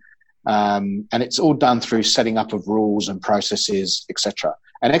intuitive. And it's all done through setting up of rules and processes, etc.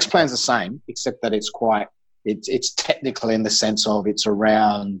 And XPlan's the same, except that it's technical in the sense of it's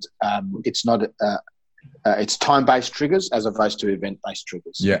around, it's not, it's time-based triggers as opposed to event-based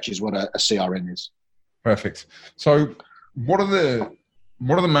triggers, which is what a CRM is. Perfect. So what are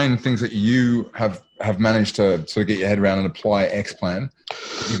the main things that you have managed to sort of get your head around and apply XPlan?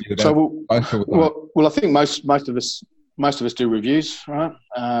 So, I think most of us do reviews, right?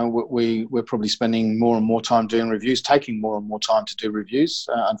 We're probably spending more and more time doing reviews, taking more and more time to do reviews,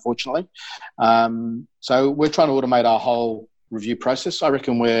 unfortunately. So we're trying to automate our whole review process. I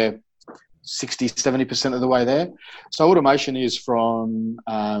reckon we're 60, 70% of the way there. So automation is from,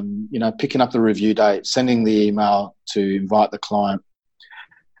 picking up the review date, sending the email to invite the client,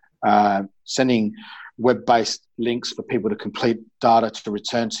 sending web-based links for people to complete data to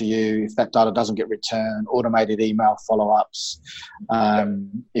return to you. If that data doesn't get returned, automated email follow-ups.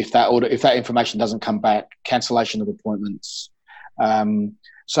 If that information doesn't come back, cancellation of appointments.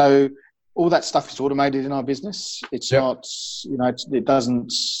 So all that stuff is automated in our business. It's not, it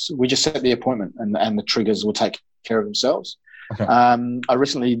doesn't. We just set the appointment, and the triggers will take care of themselves. Okay. I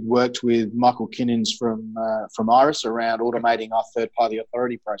recently worked with Michael Kinnins from Iris around automating our third-party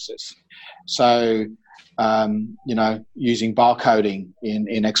authority process. So, using barcoding in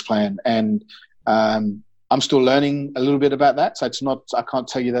XPlan, and I'm still learning a little bit about that. So it's not, I can't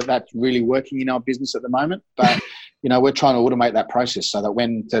tell you that that's really working in our business at the moment, but we're trying to automate that process so that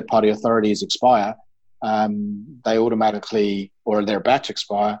when third-party authorities expire, they automatically, or they're about to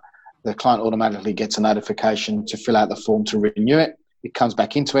expire, the client automatically gets a notification to fill out the form to renew it. It comes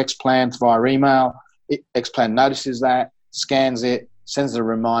back into XPlan via email. XPlan notices that, scans it, sends a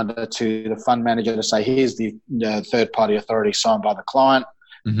reminder to the fund manager to say, here's the third-party authority signed by the client.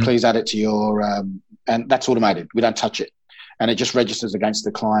 Mm-hmm. Please add it to your and that's automated. We don't touch it, and it just registers against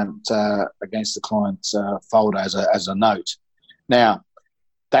the client's folder as a note. Now,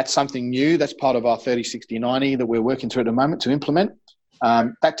 that's something new. That's part of our 30-60-90 that we're working through at the moment to implement.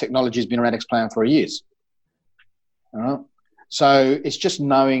 That technology has been around XPlan for years. All right. So it's just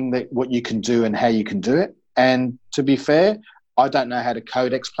knowing that what you can do and how you can do it. And to be fair, I don't know how to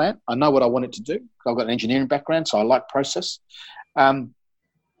code XPlan. I know what I want it to do. I've got an engineering background, so I like process. I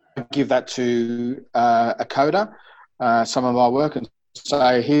give that to a coder, some of our work, and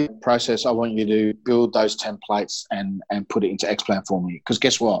say, here's the process. I want you to build those templates and put it into XPlan for me. Because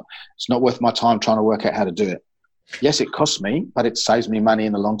guess what? It's not worth my time trying to work out how to do it. Yes, it costs me, but it saves me money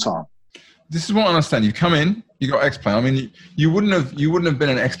in the long time. This is what I understand. You come in, you got XPlan. I mean, you wouldn't have been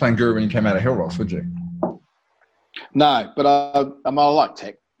an XPlan guru when you came out of Hill Ross, would you? No, but I like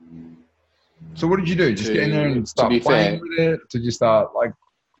tech. So what did you do? Just get in there and start playing with it? Did you start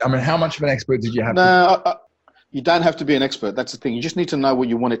how much of an expert did you have? No, you don't have to be an expert. That's the thing. You just need to know what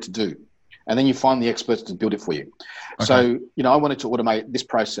you want it to do. And then you find the experts to build it for you. Okay. So, I wanted to automate this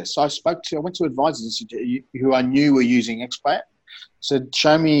process. So I went to advisors who I knew were using XPlan. Said,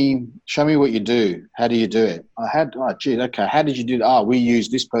 show me what you do. How do you do it? Okay. How did you do that? We use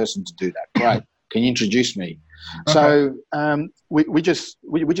this person to do that. Great. Can you introduce me? Okay. So we just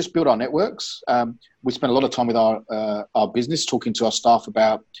build our networks. We spend a lot of time with our business talking to our staff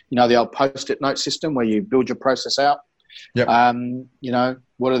about, the old Post-it note system where you build your process out. Yep.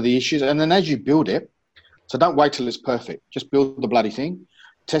 What are the issues? And then as you build it, so don't wait till it's perfect. Just build the bloody thing.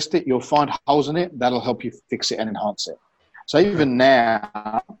 Test it. You'll find holes in it. That'll help you fix it and enhance it. So even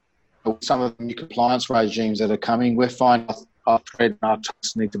now, some of the new compliance regimes that are coming, we're finding our thread and our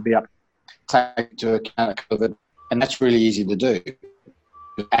tasks need to be taken into account of it. And that's really easy to do,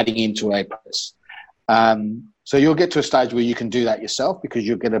 adding into a process. So you'll get to a stage where you can do that yourself because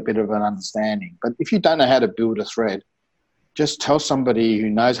you'll get a bit of an understanding. But if you don't know how to build a thread, just tell somebody who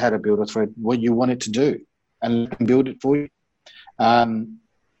knows how to build a thread what you want it to do and build it for you.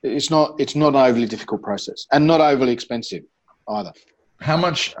 It's not an overly difficult process and not overly expensive either. How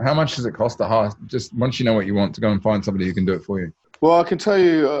much does it cost to hire? Just once you know what you want, to go and find somebody who can do it for you. Well, I can tell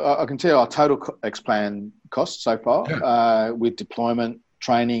you our total XPlan cost so far with deployment,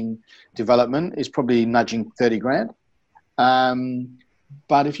 training, development is probably nudging 30 grand.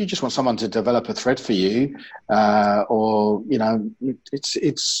 But if you just want someone to develop a thread for you,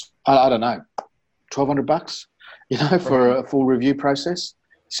 it's I don't know, $1,200, for a full review process,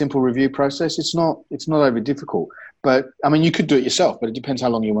 simple review process. It's not overly difficult. But I mean, you could do it yourself, but it depends how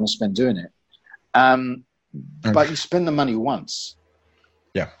long you want to spend doing it. But you spend the money once.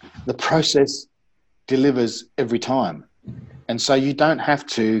 Yeah. The process delivers every time. And so you don't have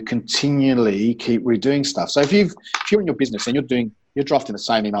to continually keep redoing stuff. So if you're in your business and you're drafting the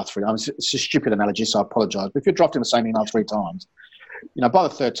same email 3 times, it's a stupid analogy, so I apologize. But if you're drafting the same email 3 times, by the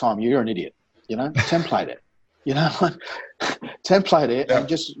third time, you're an idiot. Template it. Template it and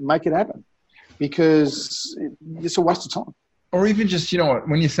just make it happen because it's a waste of time. Or even just,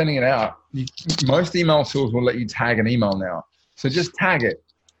 when you're sending it out, most email tools will let you tag an email now. So just tag it.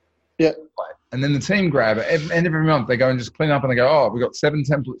 Yeah. And then the team grab it. And every month they go and just clean up and they go, we got 7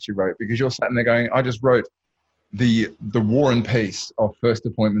 templates you wrote because you're sitting there going, I just wrote the War and Peace of first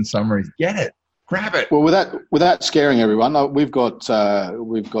appointment summaries. Get it. Grab it. Well, without scaring everyone, we've got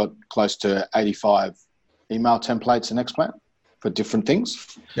close to 85 email templates in XPlan for different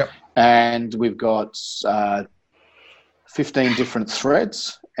things. Yep. And we've got 15 different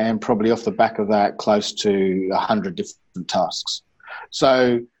threads and probably off the back of that close to 100 different tasks.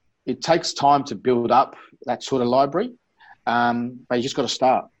 So it takes time to build up that sort of library, but you just got to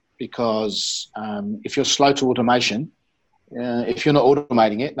start because if you're slow to automation, if you're not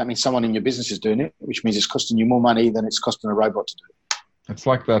automating it, that means someone in your business is doing it, which means it's costing you more money than it's costing a robot to do it. It's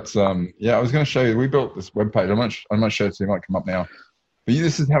like that. I was going to show you. We built this webpage. I'm not sure, so it might come up now. But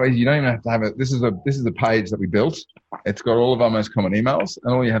this is how you don't even have to have it. This is a page that we built. It's got all of our most common emails,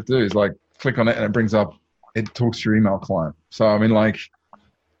 and all you have to do is click on it, and it brings up. It talks to your email client. So I mean,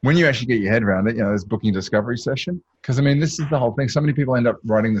 when you actually get your head around it, there's booking a discovery session. Because I mean, this is the whole thing. So many people end up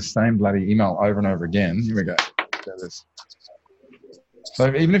writing the same bloody email over and over again. Here we go. This.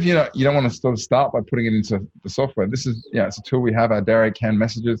 So even if you don't want to sort of start by putting it into the software, this is it's a tool we have. Our direct can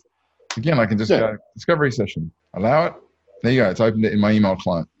messages. Again, I can just go discovery session, allow it. There you go. It's opened it in my email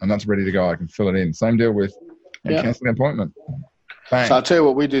client, and that's ready to go. I can fill it in. Same deal with canceling an appointment. Bang. So I'll tell you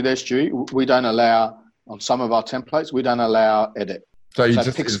what we do there, Stu. We don't allow on some of our templates. We don't allow edit. So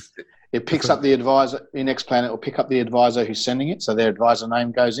It picks up the advisor in XPlan. It will pick up the advisor who's sending it, so their advisor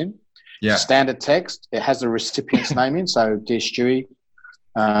name goes in. Yeah. Standard text. It has the recipient's name in, so dear Stewie,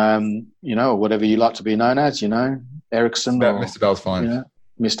 or whatever you like to be known as, Erickson or Mr. Bell's fine.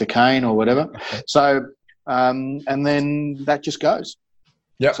 Mr. Kane or whatever. Okay. So, and then that just goes.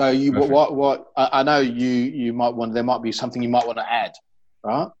 Yeah. So what I know you might want. There might be something you might want to add,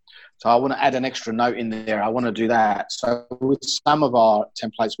 right? So I want to add an extra note in there. I want to do that. So with some of our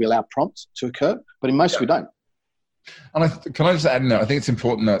templates, we allow prompts to occur, but in most we don't. And can I just add in there? I think it's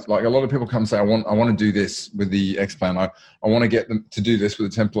important that, like, a lot of people come and say, I want to do this with the XPlan. I want to get them to do this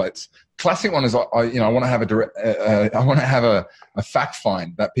with the templates. Classic one is I want to have a fact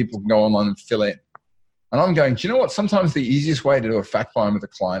find that people can go online and fill in. And I'm going, do you know what? Sometimes the easiest way to do a fact find with a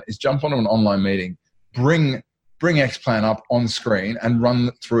client is jump onto an online meeting, bring XPlan up on screen and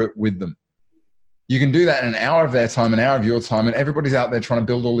run through it with them. You can do that in an hour of their time, an hour of your time, and everybody's out there trying to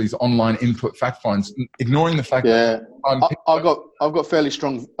build all these online input fact finds, ignoring the fact that I've got a fairly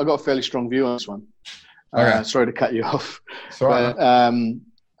strong view on this one. Okay. Sorry to cut you off. Sorry.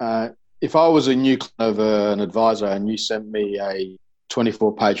 But if I was a new client of an advisor and you sent me a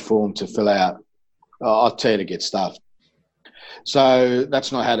 24-page form to fill out, I'll tell you to get stuffed. So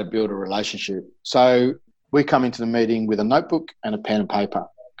that's not how to build a relationship. So we come into the meeting with a notebook and a pen and paper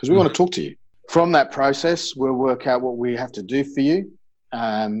because we want to talk to you. From that process, we'll work out what we have to do for you,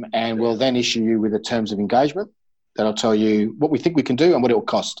 and we'll then issue you with the terms of engagement that'll tell you what we think we can do and what it will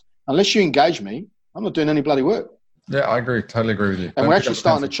cost. Unless you engage me, I'm not doing any bloody work. Yeah, I agree. Totally agree with you. And we're actually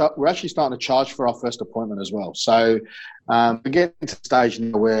starting to charge for our first appointment as well. So we're getting to the stage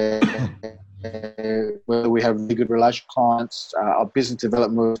now where we have really good relationship clients, our business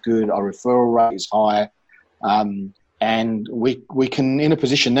development is good, our referral rate is high. And we can, in a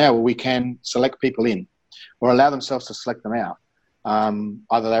position now where we can select people in or allow themselves to select them out.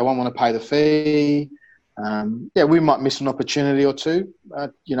 Either they won't want to pay the fee. We might miss an opportunity or two. I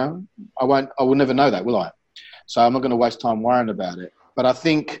will never know that, will I? So I'm not going to waste time worrying about it. But I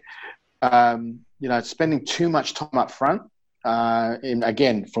think, spending too much time up front,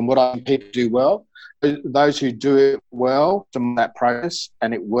 again, from what I think people do well, those who do it well, from that process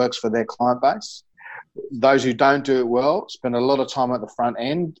and it works for their client base. Those who don't do it well spend a lot of time at the front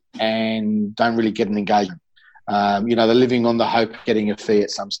end and don't really get an engagement. They're living on the hope of getting a fee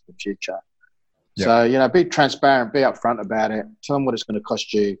at some stage in the future. Yep. So, be transparent, be upfront about it. Tell them what it's going to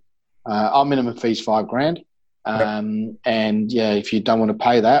cost you. Our minimum fee is $5,000. If you don't want to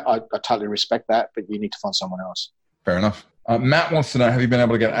pay that, I totally respect that, but you need to find someone else. Fair enough. Matt wants to know, have you been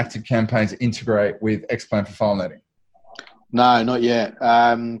able to get Active Campaign to integrate with XPlan for file netting? No, not yet.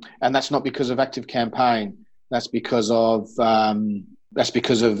 And that's not because of Active Campaign. That's because of the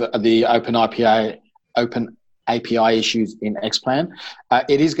open API issues in XPlan.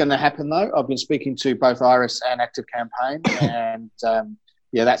 It is going to happen though. I've been speaking to both Iris and Active Campaign, and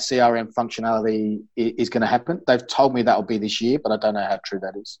that CRM functionality is going to happen. They've told me that will be this year, but I don't know how true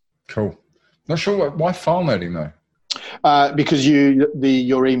that is. Cool. Not sure why file netting though. Because your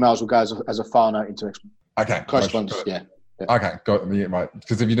emails will go as a file note into XPlan. Okay. Correspondence. Yeah. Okay, got it. Yeah, right.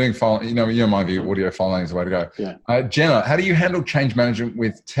 Because if you're doing file, my view, audio file netting is the way to go. Yeah. Jenna, how do you handle change management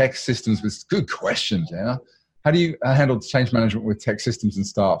with tech systems? Good question, Jenna. How do you handle change management with tech systems and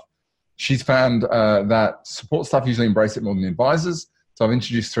staff? She's found that support staff usually embrace it more than the advisors. So I've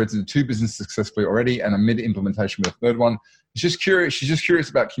introduced Threads into 2 businesses successfully already, and a mid-implementation with a 3rd one. She's just curious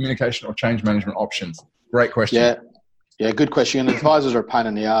about communication or change management options. Great question. Yeah, good question. And advisors are a pain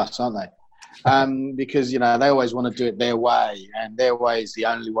in the ass, aren't they? Because they always want to do it their way, and their way is the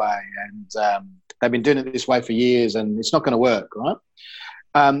only way, and they've been doing it this way for years, and it's not going to work, right?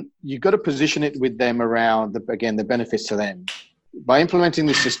 You've got to position it with them around the benefits to them. By implementing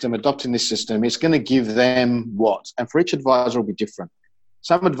this system, adopting this system, it's going to give them what, and for each advisor will be different.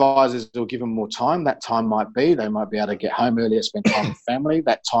 Some advisors will give them more time. That time might be they might be able to get home earlier, spend time with family.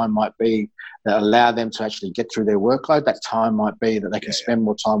 That time might be that allow them to actually get through their workload. That time might be that they can spend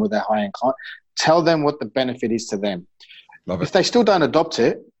more time with their high-end client. Tell them what the benefit is to them. Love it. If they still don't adopt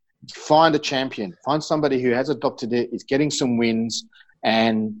it, find a champion. Find somebody who has adopted it, is getting some wins,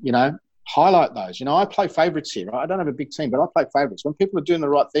 and, highlight those. I play favourites here. Right? I don't have a big team, but I play favourites. When people are doing the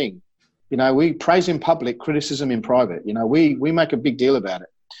right thing, we praise in public, criticism in private. We make a big deal about it.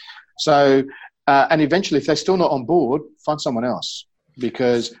 So, and eventually, if they're still not on board, find someone else,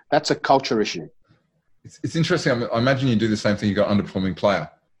 because that's a culture issue. It's interesting. I imagine you do the same thing. You got underperforming player.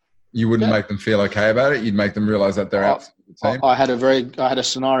 You wouldn't make them feel okay about it. You'd make them realise that they're out of the team. I had a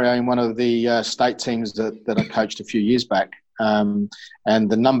scenario in one of the state teams that I coached a few years back. And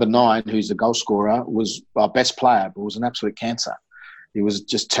the number 9, who's the goal scorer, was our best player, but was an absolute cancer. He was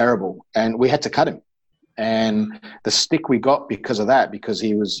just terrible, and we had to cut him. And the stick we got because of that, because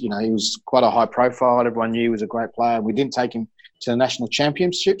he was quite a high profile. Everyone knew he was a great player. We didn't take him to the national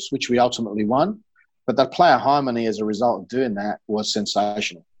championships, which we ultimately won. But the player harmony as a result of doing that was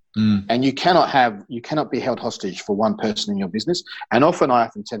sensational. And you cannot be held hostage for one person in your business. And often I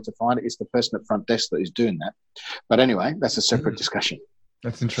often tend to find it's the person at front desk that is doing that. But anyway, that's a separate discussion.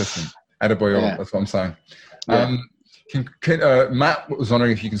 That's interesting. Attaboy, yeah. That's what I'm saying. Yeah. Matt was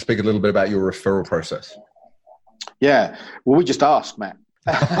wondering if you can speak a little bit about your referral process. Yeah. Well, we just asked Matt.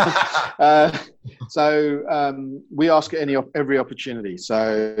 So we ask at every opportunity.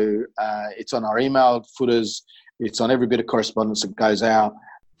 So it's on our email footers. It's on every bit of correspondence that goes out.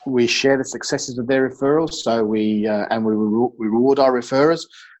 We share the successes of their referrals. So we reward our referrers,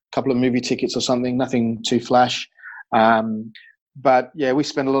 a couple of movie tickets or something, nothing too flash. But yeah, we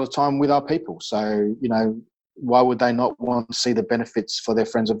spend a lot of time with our people. So, why would they not want to see the benefits for their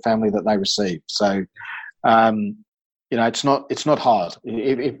friends and family that they receive? So, it's not hard.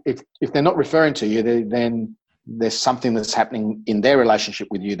 If they're not referring to you, then there's something that's happening in their relationship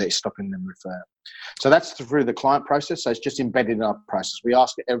with you that's stopping them refer. So that's through the client process. So it's just embedded in our process. We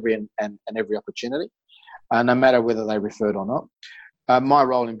ask at every opportunity, no matter whether they referred or not. My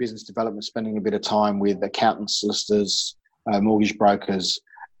role in business development, spending a bit of time with accountants, solicitors, mortgage brokers,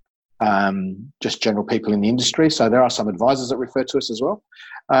 just general people in the industry. So there are some advisors that refer to us as well.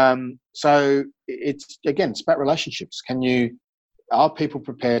 So it's about relationships. Are people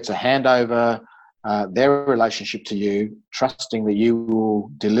prepared to hand over their relationship to you, trusting that you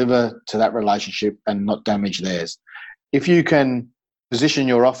will deliver to that relationship and not damage theirs? If you can position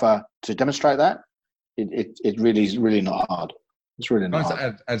your offer to demonstrate that, it really is really not hard. It's really not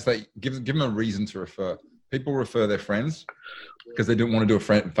hard. As they give them a reason to refer. People refer their friends because they don't want to do a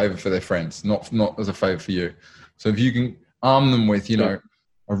favor for their friends, not as a favor for you. So if you can arm them with,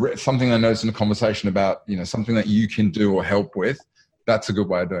 something they notice in a conversation about, something that you can do or help with, that's a good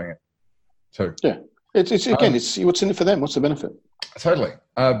way of doing it. So yeah, it's what's in it for them. What's the benefit? Totally.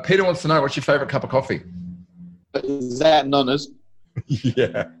 Peter wants to know, what's your favorite cup of coffee? Is that Nonna's?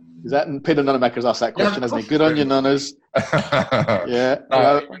 Yeah. Is that Peter Nonamaker's asked that question, hasn't he? Good on you, Nonnas. Yeah.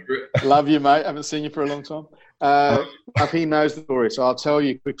 Love you, mate. Haven't seen you for a long time. He knows the story, so I'll tell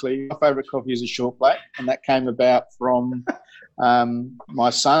you quickly. My favourite coffee is a short black, and that came about from my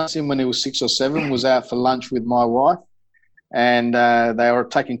son, when he was 6 or 7, was out for lunch with my wife, and they were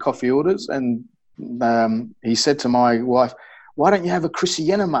taking coffee orders, and he said to my wife, "Why don't you have a Chrissy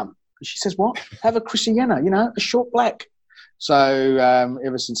Yena, Mum?" And she says, "What? Have a Chrissy Yena, a short black." So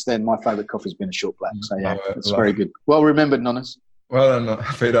ever since then, my favourite coffee's been a short black. So yeah, it's very good. Well remembered, Nonnas. Well done,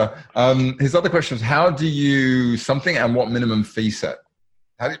 Peter. His other question is, how do you and what minimum fee set?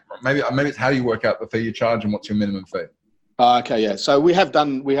 Maybe it's how do you work out the fee you charge and what's your minimum fee? Okay, yeah. So we have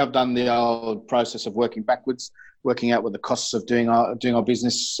done the old process of working backwards, working out what the costs of doing our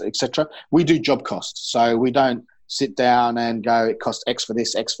business, etc. We do job costs, so we don't sit down and go, it costs X for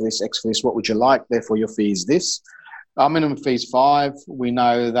this, X for this, X for this. What would you like? Therefore, your fee is this. Our minimum fee is 5. We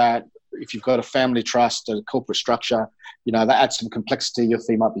know that if you've got a family trust, a corporate structure, that adds some complexity. Your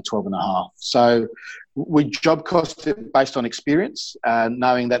fee might be 12.5. So we job cost it based on experience,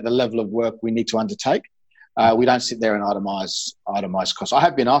 knowing that the level of work we need to undertake. We don't sit there and itemize costs. I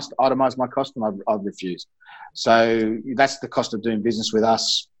have been asked to itemize my cost, and I've refused. So that's the cost of doing business with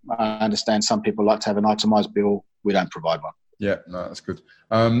us. I understand some people like to have an itemized bill. We don't provide one. Yeah, no, that's good.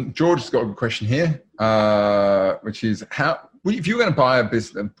 George has got a good question here, which is if you're going to buy a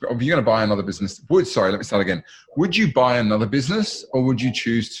business, if you're going to buy another business, let me start again. Would you buy another business, or would you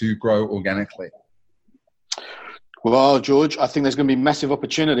choose to grow organically? Well, George, I think there's going to be massive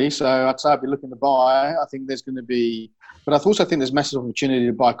opportunity. So I'd say I'd be looking to buy. I think there's going to be, but I also think there's massive opportunity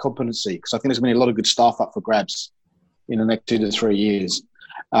to buy competency, because I think there's going to be a lot of good staff up for grabs in the next 2 to 3 years.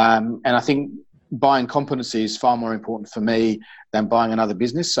 And I think buying competency is far more important for me than buying another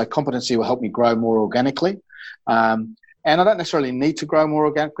business. So competency will help me grow more organically. And I don't necessarily need to grow more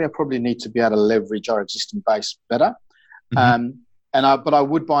organically. I probably need to be able to leverage our existing base better. Mm-hmm. But I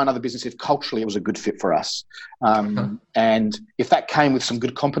would buy another business if culturally it was a good fit for us. And if that came with some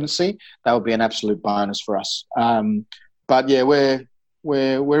good competency, that would be an absolute bonus for us. But yeah,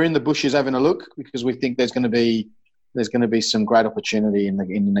 we're in the bushes having a look, because we think there's going to be some great opportunity in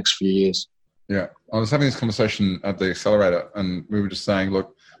the next few years. Yeah, I was having this conversation at the accelerator, and we were just saying,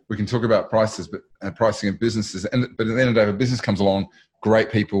 look, we can talk about prices, but pricing of businesses. But at the end of the day, if a business comes along, great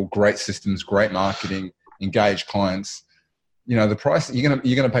people, great systems, great marketing, engaged clients, the price, you're going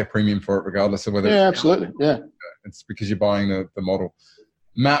to pay premium for it regardless of whether. Yeah, absolutely. Yeah, it's because you're buying the model.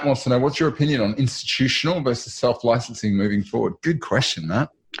 Matt wants to know, what's your opinion on institutional versus self-licensing moving forward? Good question, Matt.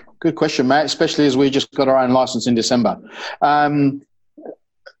 Good question, Matt, especially as we just got our own license in December.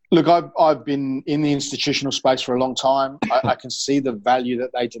 Look, I've been in the institutional space for a long time. I can see the value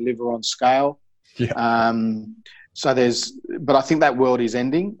that they deliver on scale. Yeah. But I think that world is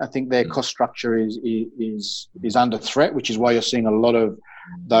ending. I think their cost structure is under threat, which is why you're seeing a lot of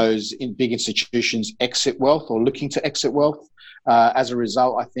those big institutions exit wealth or looking to exit wealth. As a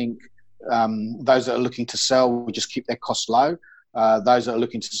result, I think those that are looking to sell will just keep their costs low. Those that are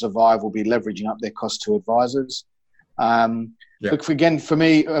looking to survive will be leveraging up their costs to advisors. Look, again, for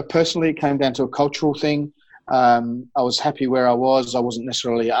me personally, it came down to a cultural thing. I was happy where I was. I wasn't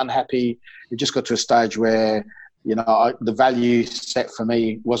necessarily unhappy. It just got to a stage where, the value set for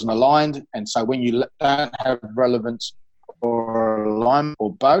me wasn't aligned. And so when you don't have relevance or alignment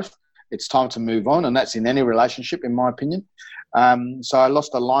or both, it's time to move on. And that's in any relationship, in my opinion. So I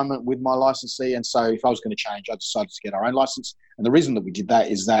lost alignment with my licensee. And so if I was going to change, I decided to get our own license. And the reason that we did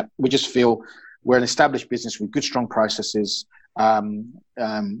that is that we just feel we're an established business with good, strong processes.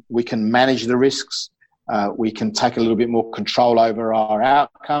 We can manage the risks. We can take a little bit more control over our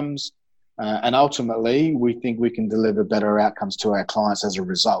outcomes. And ultimately, we think we can deliver better outcomes to our clients as a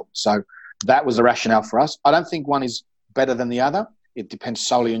result. So that was the rationale for us. I don't think one is better than the other. It depends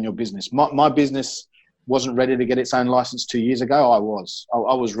solely on your business. My business wasn't ready to get its own license 2 years ago. I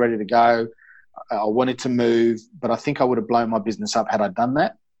was ready to go. I wanted to move, but I think I would have blown my business up had I done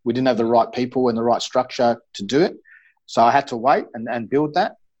that. We didn't have the right people and the right structure to do it. So I had to wait and build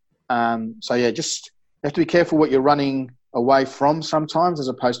that. Just you have to be careful what you're running away from sometimes as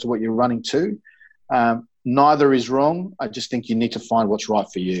opposed to what you're running to. Neither is wrong. I just think you need to find what's right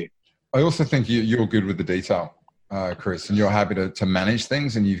for you. I also think you're good with the detail, Chris, and you're happy to manage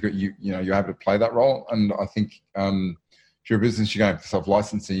things, and you're happy to play that role. And I think if you're a business, you're going for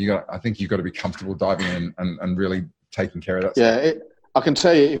self-licensing, I think you've got to be comfortable diving in and really taking care of that stuff. I can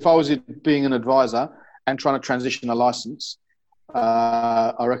tell you, if I was being an advisor and trying to transition a license,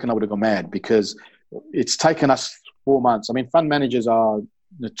 I reckon I would have gone mad, because it's taken us 4 months. I mean, fund managers are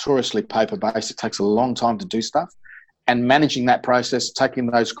notoriously paper-based. It takes a long time to do stuff. And managing that process, taking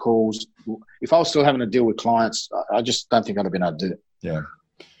those calls, if I was still having to deal with clients, I just don't think I'd have been able to do it. Yeah.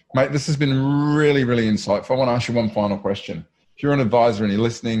 Mate, this has been really, really insightful. I want to ask you one final question. If you're an advisor and you're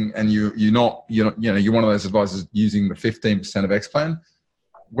listening and you're one of those advisors using the 15% of XPlan,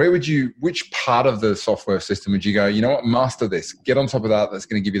 which part of the software system would you go, you know what, master this, get on top of that, that's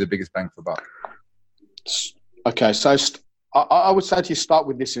going to give you the biggest bang for buck? Okay, so I would say to you, start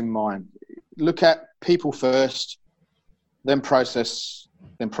with this in mind. Look at people first, then process,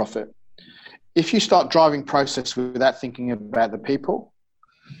 then profit. If you start driving process without thinking about the people,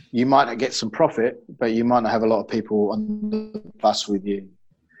 you might get some profit, but you might not have a lot of people on the bus with you.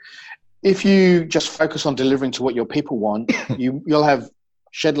 If you just focus on delivering to what your people want, you'll have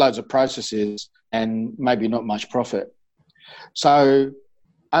shed loads of processes and maybe not much profit. So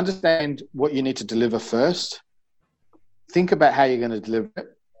understand what you need to deliver first. Think about how you're going to deliver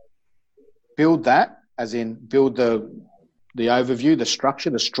it. Build that, as in build the overview, the structure,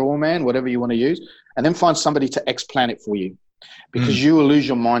 the straw man, whatever you want to use, and then find somebody to XPlan it for you, because you will lose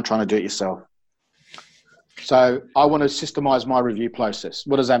your mind trying to do it yourself. So I want to systemize my review process.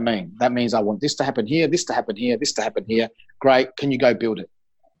 What does that mean? That means I want this to happen here, this to happen here, this to happen here. Great. Can you go build it?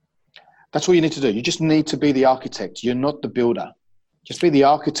 That's all you need to do. You just need to be the architect. You're not the builder. Just be the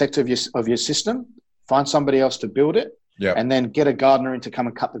architect of your system. Find somebody else to build it. Yeah. And then get a gardener in to come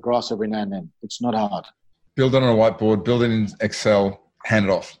and cut the grass every now and then. It's not hard. Build it on a whiteboard, build it in Excel, hand it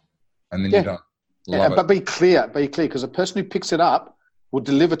off, and then you're done. But be clear, because the person who picks it up will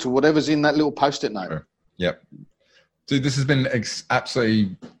deliver to whatever's in that little Post-it note. Sure. Yep. Dude, this has been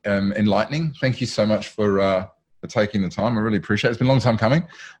absolutely enlightening. Thank you so much for taking the time. I really appreciate it. It's been a long time coming. I'm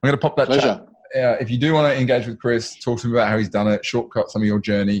going to pop that Pleasure. Chat. If you do want to engage with Chris, talk to him about how he's done it, shortcut some of your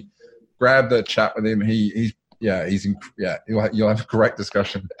journey, grab the chat with him. You'll have a great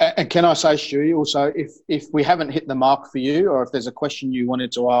discussion. And can I say, Stewie, also, if we haven't hit the mark for you, or if there's a question you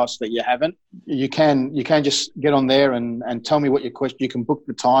wanted to ask that you haven't, you can just get on there and tell me what your question. You can book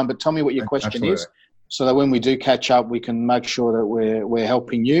the time, but tell me what your question is, so that when we do catch up, we can make sure that we're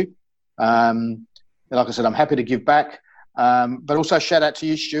helping you. Like I said, I'm happy to give back, but also shout out to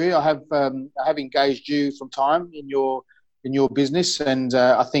you, Stewie. I have engaged you from time in your business, and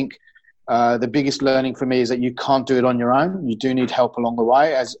I think. The biggest learning for me is that you can't do it on your own. You do need help along the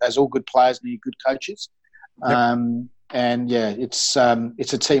way, as all good players need good coaches. Yep. It's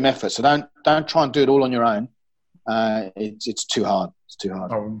a team effort. So don't try and do it all on your own. It's too hard. It's too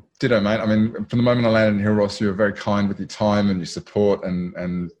hard. Oh, ditto, mate. I mean, from the moment I landed in Hill Ross, you were very kind with your time and your support,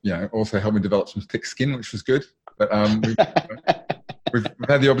 and also helped me develop some thick skin, which was good. But we've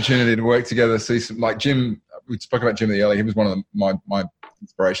had the opportunity to work together, see some, like Jim. We spoke about Jim earlier. He was one of my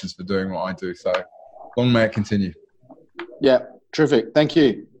inspirations for doing what I do. So long may it continue. Yeah, terrific. Thank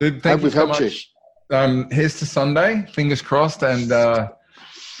you. Dude, thank you so much. Here's to Sunday. Fingers crossed. And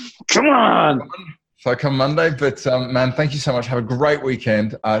come on. So come Monday. But man, thank you so much. Have a great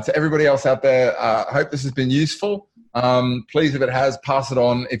weekend. To everybody else out there, I hope this has been useful. Please, if it has, pass it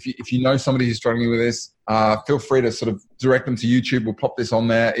on. If you know somebody who's struggling with this, feel free to sort of direct them to YouTube. We'll pop this on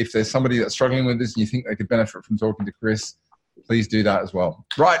there. If there's somebody that's struggling with this and you think they could benefit from talking to Chris, please do that as well.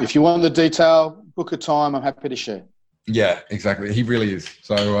 Right. If you want the detail, book a time. I'm happy to share. Yeah, exactly. He really is.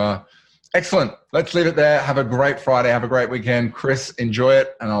 So excellent. Let's leave it there. Have a great Friday. Have a great weekend. Chris, enjoy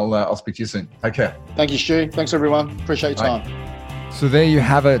it. And I'll speak to you soon. Take care. Thank you, Stu. Thanks, everyone. Appreciate your time. So there you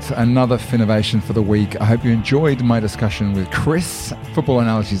have it, another Finnovation for the week. I hope you enjoyed my discussion with Chris. Football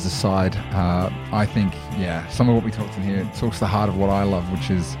analogies aside, I think, some of what we talked in here talks to the heart of what I love, which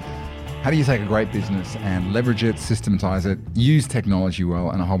is how do you take a great business and leverage it, systematize it, use technology well,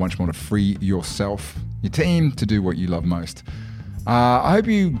 and a whole bunch more to free yourself, your team, to do what you love most. I hope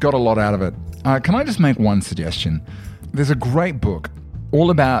you got a lot out of it. Can I just make one suggestion? There's a great book all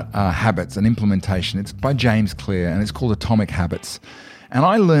about habits and implementation. It's by James Clear and it's called Atomic Habits. And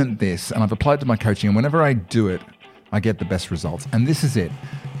I learned this and I've applied it to my coaching, and whenever I do it, I get the best results. And this is it.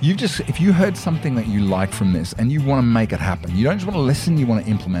 If you heard something that you like from this and you want to make it happen, you don't just want to listen, you want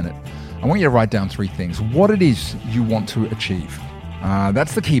to implement it. I want you to write down 3 things. What it is you want to achieve.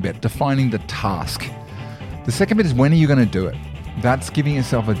 That's the key bit, defining the task. The second bit is when are you going to do it? That's giving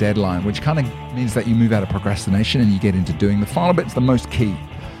yourself a deadline, which kind of means that you move out of procrastination and you get into doing. The final bit's the most key.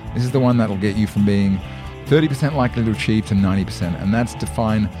 This is the one that'll get you from being 30% likely to achieve to 90%. And that's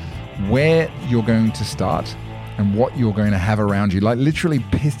define where you're going to start and what you're going to have around you. Like literally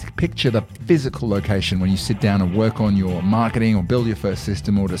picture the physical location when you sit down and work on your marketing or build your first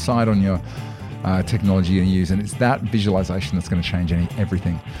system or decide on your technology you're going to use. And it's that visualization that's going to change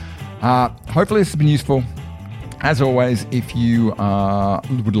everything. Hopefully this has been useful. As always, if you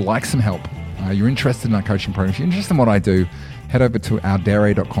would like some help, you're interested in our coaching program, if you're interested in what I do, head over to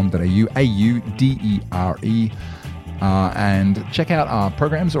audere.com.au, AUDERE, and check out our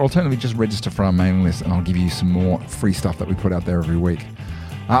programs, or alternatively just register for our mailing list and I'll give you some more free stuff that we put out there every week.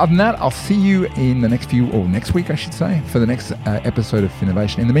 Other than that, I'll see you in the next week, I should say, for the next episode of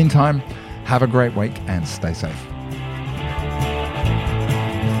Finnovation. In the meantime, have a great week and stay safe.